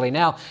spiritually?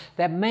 Now,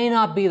 that may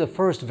not be the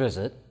first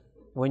visit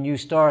when you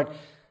start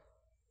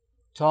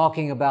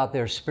talking about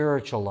their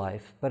spiritual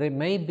life, but it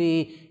may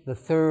be the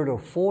third or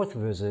fourth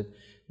visit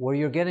where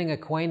you're getting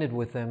acquainted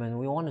with them, and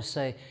we want to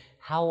say,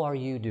 how are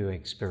you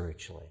doing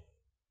spiritually?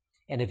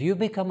 And if you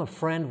become a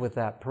friend with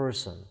that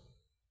person,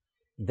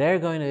 they're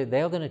going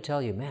to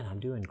tell you, man, I'm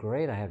doing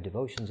great. I have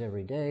devotions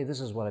every day. This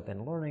is what I've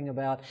been learning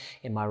about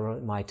in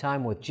my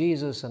time with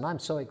Jesus, and I'm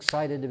so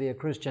excited to be a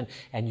Christian.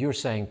 And you're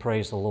saying,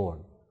 praise the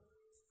Lord.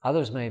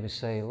 Others may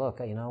say, look,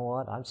 you know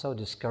what, I'm so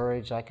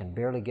discouraged, I can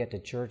barely get to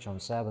church on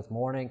Sabbath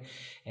morning.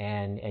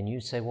 And you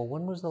say, well,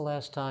 when was the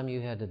last time you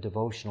had a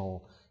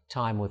devotional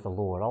time with the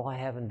Lord? Oh, I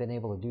haven't been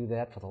able to do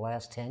that for the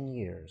last 10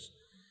 years.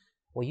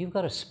 Well, you've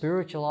got a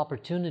spiritual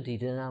opportunity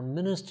to now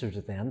minister to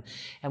them.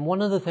 And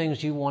one of the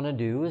things you want to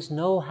do is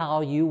know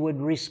how you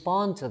would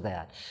respond to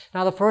that.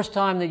 Now, the first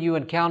time that you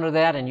encounter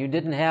that and you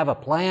didn't have a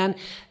plan,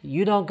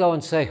 you don't go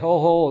and say,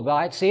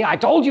 see, I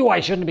told you I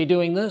shouldn't be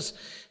doing this.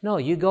 No,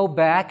 you go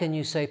back and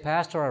you say,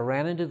 Pastor, I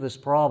ran into this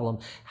problem.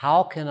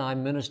 How can I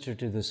minister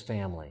to this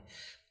family?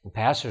 The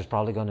pastor is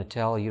probably going to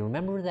tell you,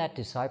 remember that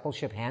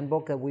discipleship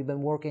handbook that we've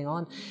been working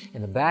on?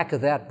 In the back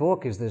of that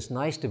book is this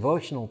nice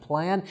devotional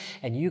plan,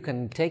 and you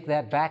can take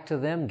that back to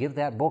them, give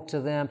that book to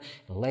them,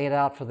 lay it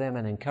out for them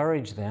and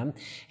encourage them,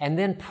 and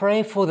then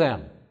pray for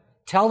them.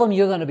 Tell them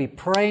you're going to be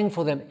praying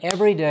for them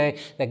every day,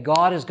 that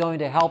God is going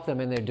to help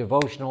them in their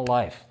devotional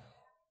life.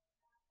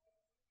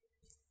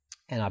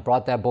 And I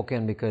brought that book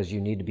in because you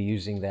need to be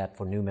using that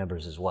for new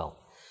members as well.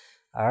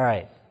 All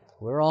right,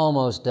 we're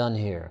almost done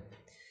here.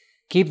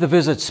 Keep the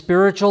visit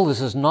spiritual.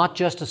 This is not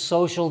just a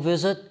social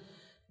visit.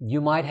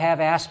 You might have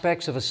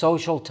aspects of a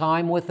social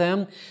time with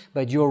them,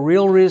 but your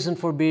real reason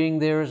for being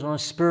there is on a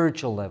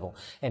spiritual level,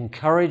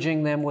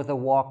 encouraging them with a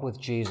walk with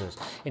Jesus,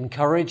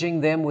 encouraging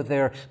them with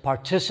their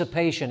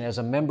participation as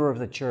a member of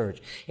the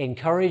church,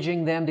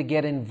 encouraging them to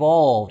get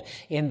involved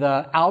in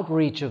the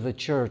outreach of the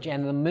church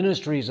and the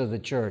ministries of the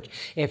church.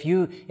 If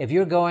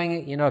you're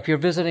going, if you're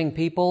visiting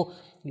people,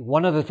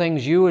 one of the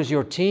things you as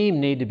your team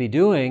need to be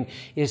doing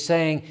is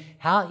saying,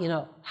 how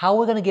are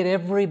we going to get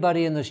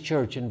everybody in this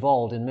church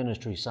involved in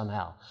ministry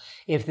somehow?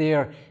 If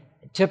they're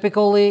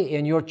typically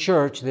in your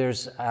church,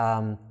 there's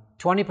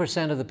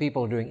 20% of the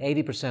people are doing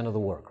 80% of the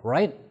work,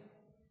 right?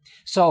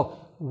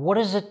 So what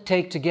does it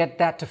take to get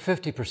that to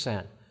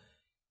 50%?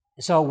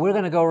 So we're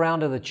going to go around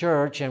to the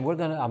church and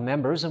our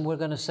members, and we're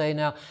going to say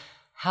now,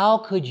 how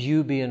could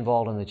you be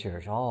involved in the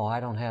church? Oh,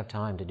 I don't have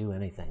time to do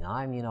anything.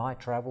 I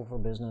travel for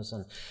business,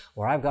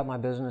 or I've got my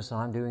business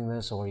and I'm doing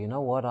this, or you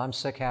know what, I'm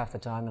sick half the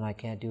time and I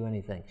can't do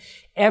anything.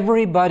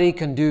 Everybody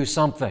can do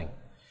something,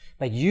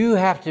 but you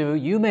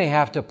may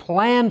have to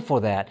plan for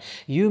that.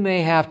 You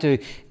may have to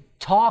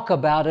talk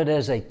about it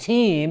as a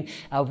team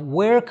of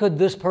where could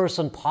this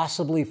person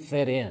possibly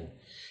fit in,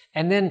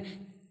 and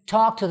then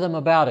talk to them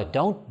about it.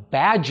 Don't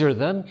badger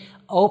them.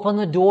 Open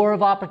the door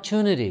of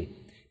opportunity.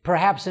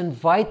 Perhaps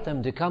invite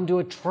them to come to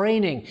a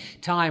training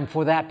time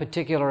for that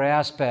particular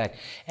aspect.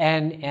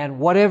 And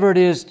whatever it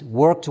is,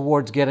 work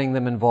towards getting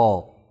them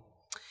involved.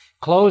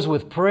 Close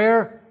with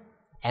prayer,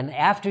 and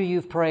after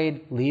you've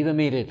prayed, leave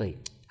immediately.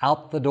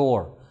 Out the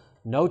door.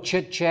 No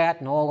chit-chat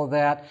and all of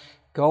that.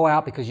 Go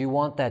out because you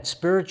want that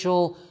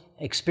spiritual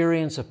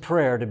experience of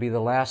prayer to be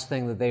the last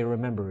thing that they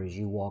remember as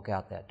you walk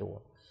out that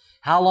door.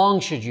 How long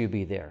should you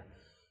be there?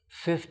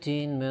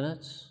 15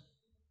 minutes?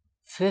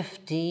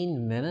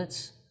 15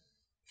 minutes?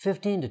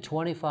 15 to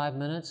 25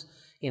 minutes.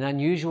 In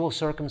unusual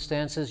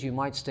circumstances, you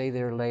might stay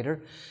there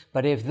later.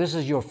 But if this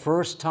is your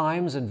first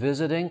times in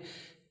visiting,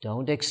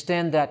 don't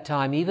extend that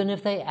time, even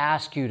if they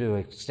ask you to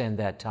extend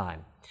that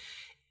time.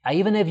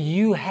 Even if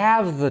you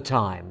have the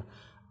time,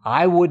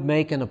 I would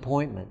make an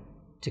appointment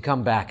to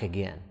come back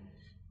again.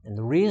 And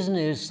the reason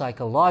is,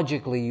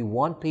 psychologically, you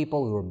want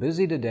people who are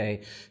busy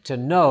today to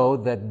know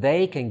that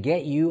they can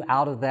get you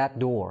out of that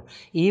door,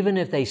 even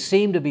if they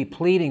seem to be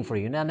pleading for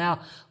you. Now,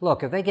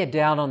 look, if they get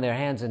down on their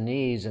hands and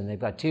knees and they've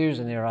got tears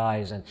in their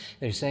eyes and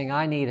they're saying,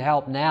 I need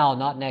help now,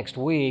 not next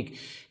week,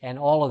 and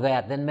all of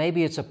that, then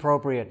maybe it's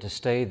appropriate to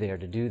stay there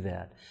to do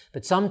that.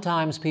 But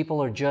sometimes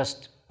people are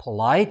just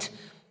polite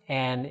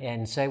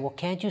and say, well,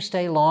 can't you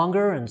stay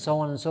longer, and so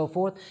on and so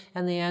forth?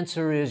 And the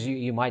answer is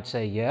you might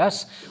say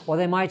yes, or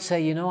they might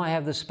say, I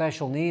have this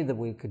special need that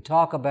we could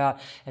talk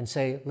about, and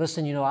say,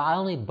 listen, I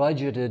only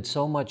budgeted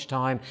so much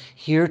time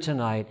here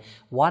tonight.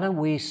 Why don't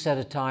we set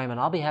a time, and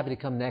I'll be happy to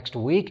come next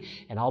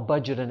week, and I'll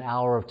budget an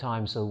hour of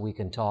time so we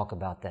can talk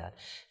about that.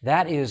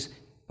 That is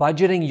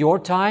budgeting your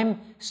time,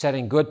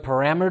 setting good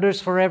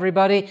parameters for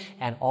everybody,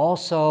 and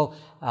also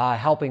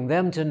helping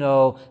them to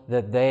know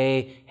that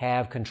they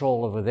have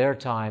control over their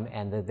time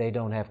and that they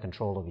don't have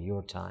control over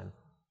your time.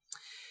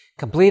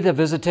 Complete a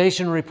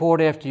visitation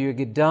report after you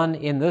get done.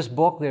 In this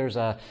book, there's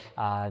a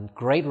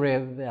great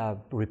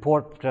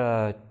report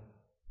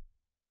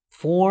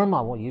form, I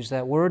won't use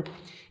that word,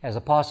 as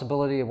a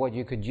possibility of what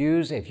you could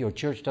use if your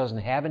church doesn't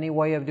have any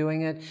way of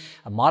doing it.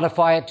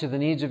 Modify it to the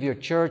needs of your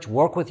church.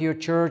 Work with your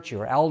church,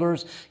 your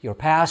elders, your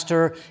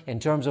pastor, in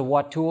terms of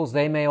what tools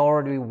they may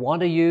already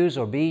want to use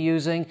or be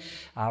using.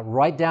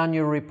 Write down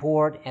your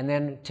report and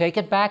then take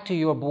it back to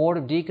your board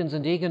of deacons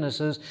and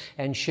deaconesses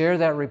and share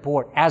that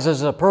report as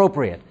is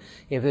appropriate.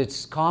 If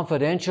it's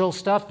confidential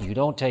stuff, you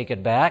don't take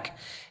it back.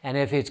 And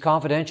if it's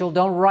confidential,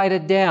 don't write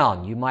it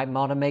down. You might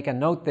want to make a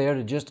note there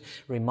to just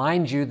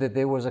remind you that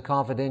there was a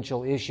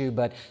confidential issue,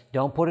 but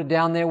don't put it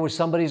down there where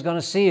somebody's going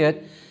to see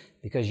it,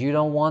 because you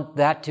don't want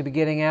that to be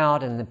getting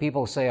out and the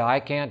people say,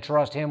 I can't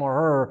trust him or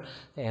her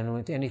and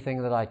with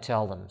anything that I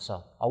tell them.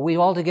 So are we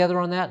all together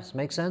on that? Does it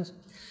make sense?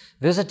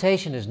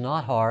 Visitation is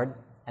not hard,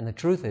 and the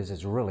truth is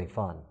it's really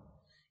fun.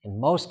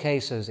 In most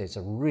cases, it's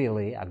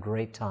really a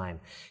great time.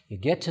 You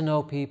get to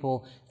know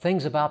people,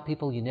 things about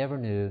people you never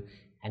knew,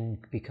 and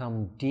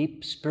become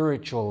deep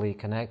spiritually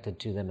connected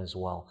to them as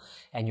well.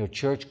 And your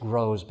church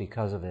grows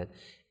because of it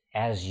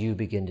as you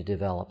begin to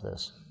develop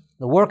this.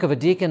 The work of a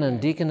deacon and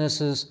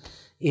deaconesses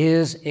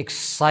is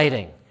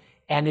exciting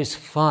and is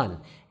fun,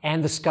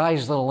 and the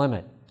sky's the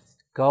limit.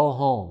 Go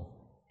home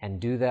and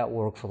do that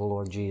work for the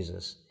Lord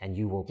Jesus, and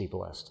you will be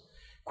blessed.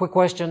 Quick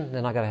question,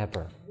 then I got to have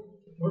prayer.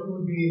 What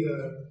would be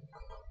the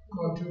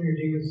junior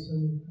deacons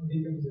and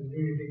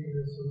junior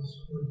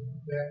deaconesses? Would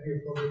that be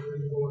appropriate for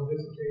them to go on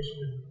visitation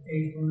and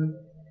age limit?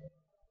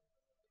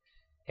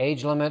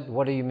 Age limit?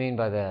 What do you mean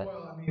by that?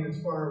 Well, I mean, as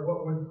far as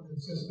what would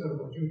consist of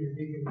a junior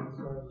deacon as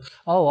far as...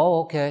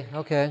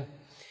 Okay.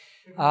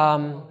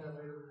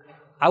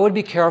 I would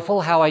be careful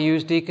how I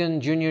use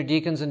junior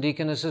deacons and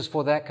deaconesses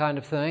for that kind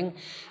of thing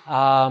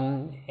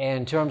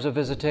in terms of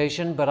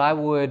visitation, but I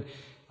would,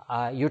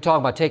 you're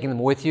talking about taking them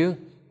with you.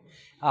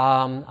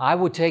 I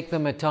would take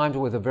them at times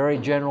with a very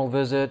general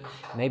visit.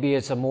 Maybe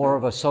it's more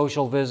of a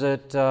social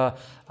visit, and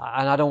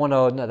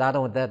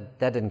that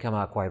didn't come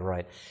out quite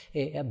right.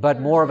 But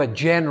more of a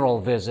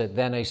general visit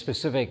than a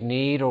specific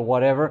need or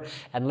whatever,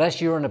 unless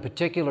you're in a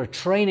particular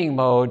training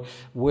mode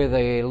with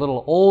a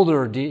little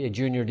older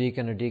junior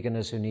deacon or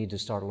deaconess who need to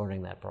start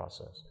learning that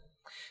process.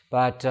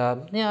 But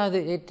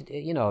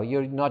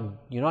you're not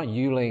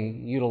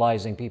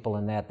utilizing people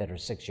in that are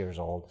 6 years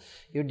old.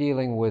 You're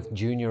dealing with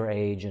junior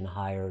age and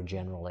higher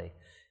generally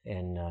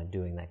in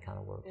doing that kind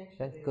of work.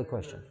 Actually, good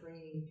question.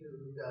 Training to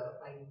the,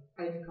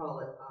 I call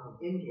it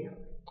in-camp.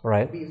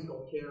 Right.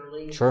 Musical chair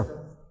lead. Sure.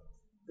 So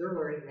they're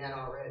learning that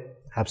already.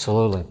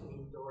 Absolutely.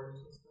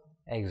 Doors and stuff.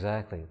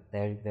 Exactly.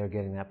 They're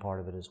getting that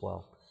part of it as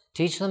well.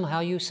 Teach them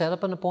how you set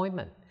up an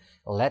appointment.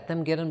 Let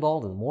them get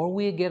involved. The more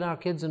we get our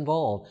kids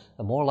involved,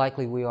 the more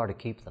likely we are to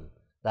keep them.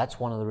 That's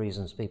one of the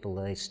reasons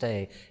they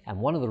stay, and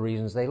one of the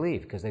reasons they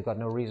leave, because they've got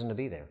no reason to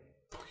be there.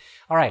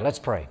 All right, let's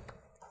pray.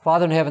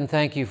 Father in heaven,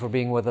 thank you for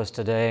being with us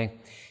today.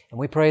 And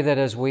we pray that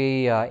as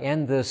we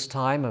end this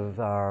time of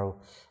our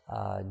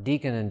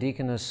deacon and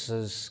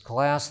deaconesses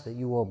class, that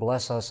you will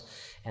bless us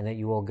and that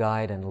you will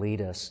guide and lead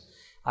us.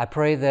 I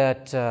pray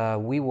that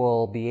we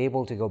will be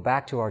able to go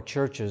back to our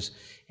churches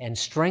and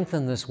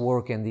strengthen this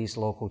work in these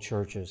local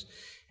churches.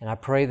 And I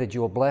pray that you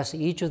will bless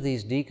each of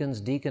these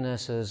deacons,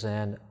 deaconesses,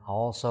 and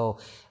also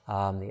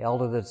the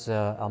elder that's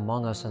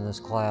among us in this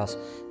class,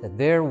 that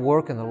their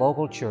work in the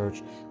local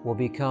church will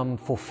become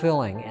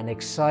fulfilling and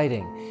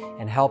exciting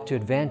and help to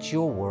advance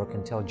your work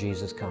until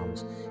Jesus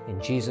comes. In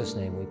Jesus'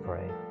 name we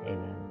pray.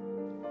 Amen.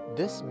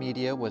 This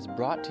media was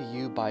brought to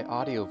you by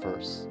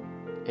Audioverse,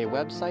 a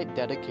website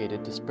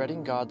dedicated to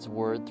spreading God's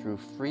Word through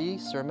free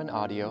sermon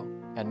audio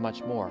and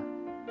much more.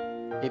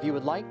 If you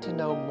would like to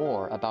know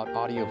more about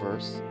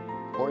Audioverse,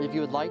 or if you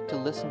would like to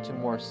listen to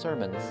more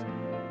sermons,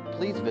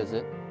 please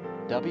visit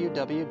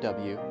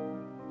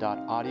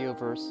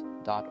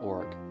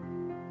www.audioverse.org.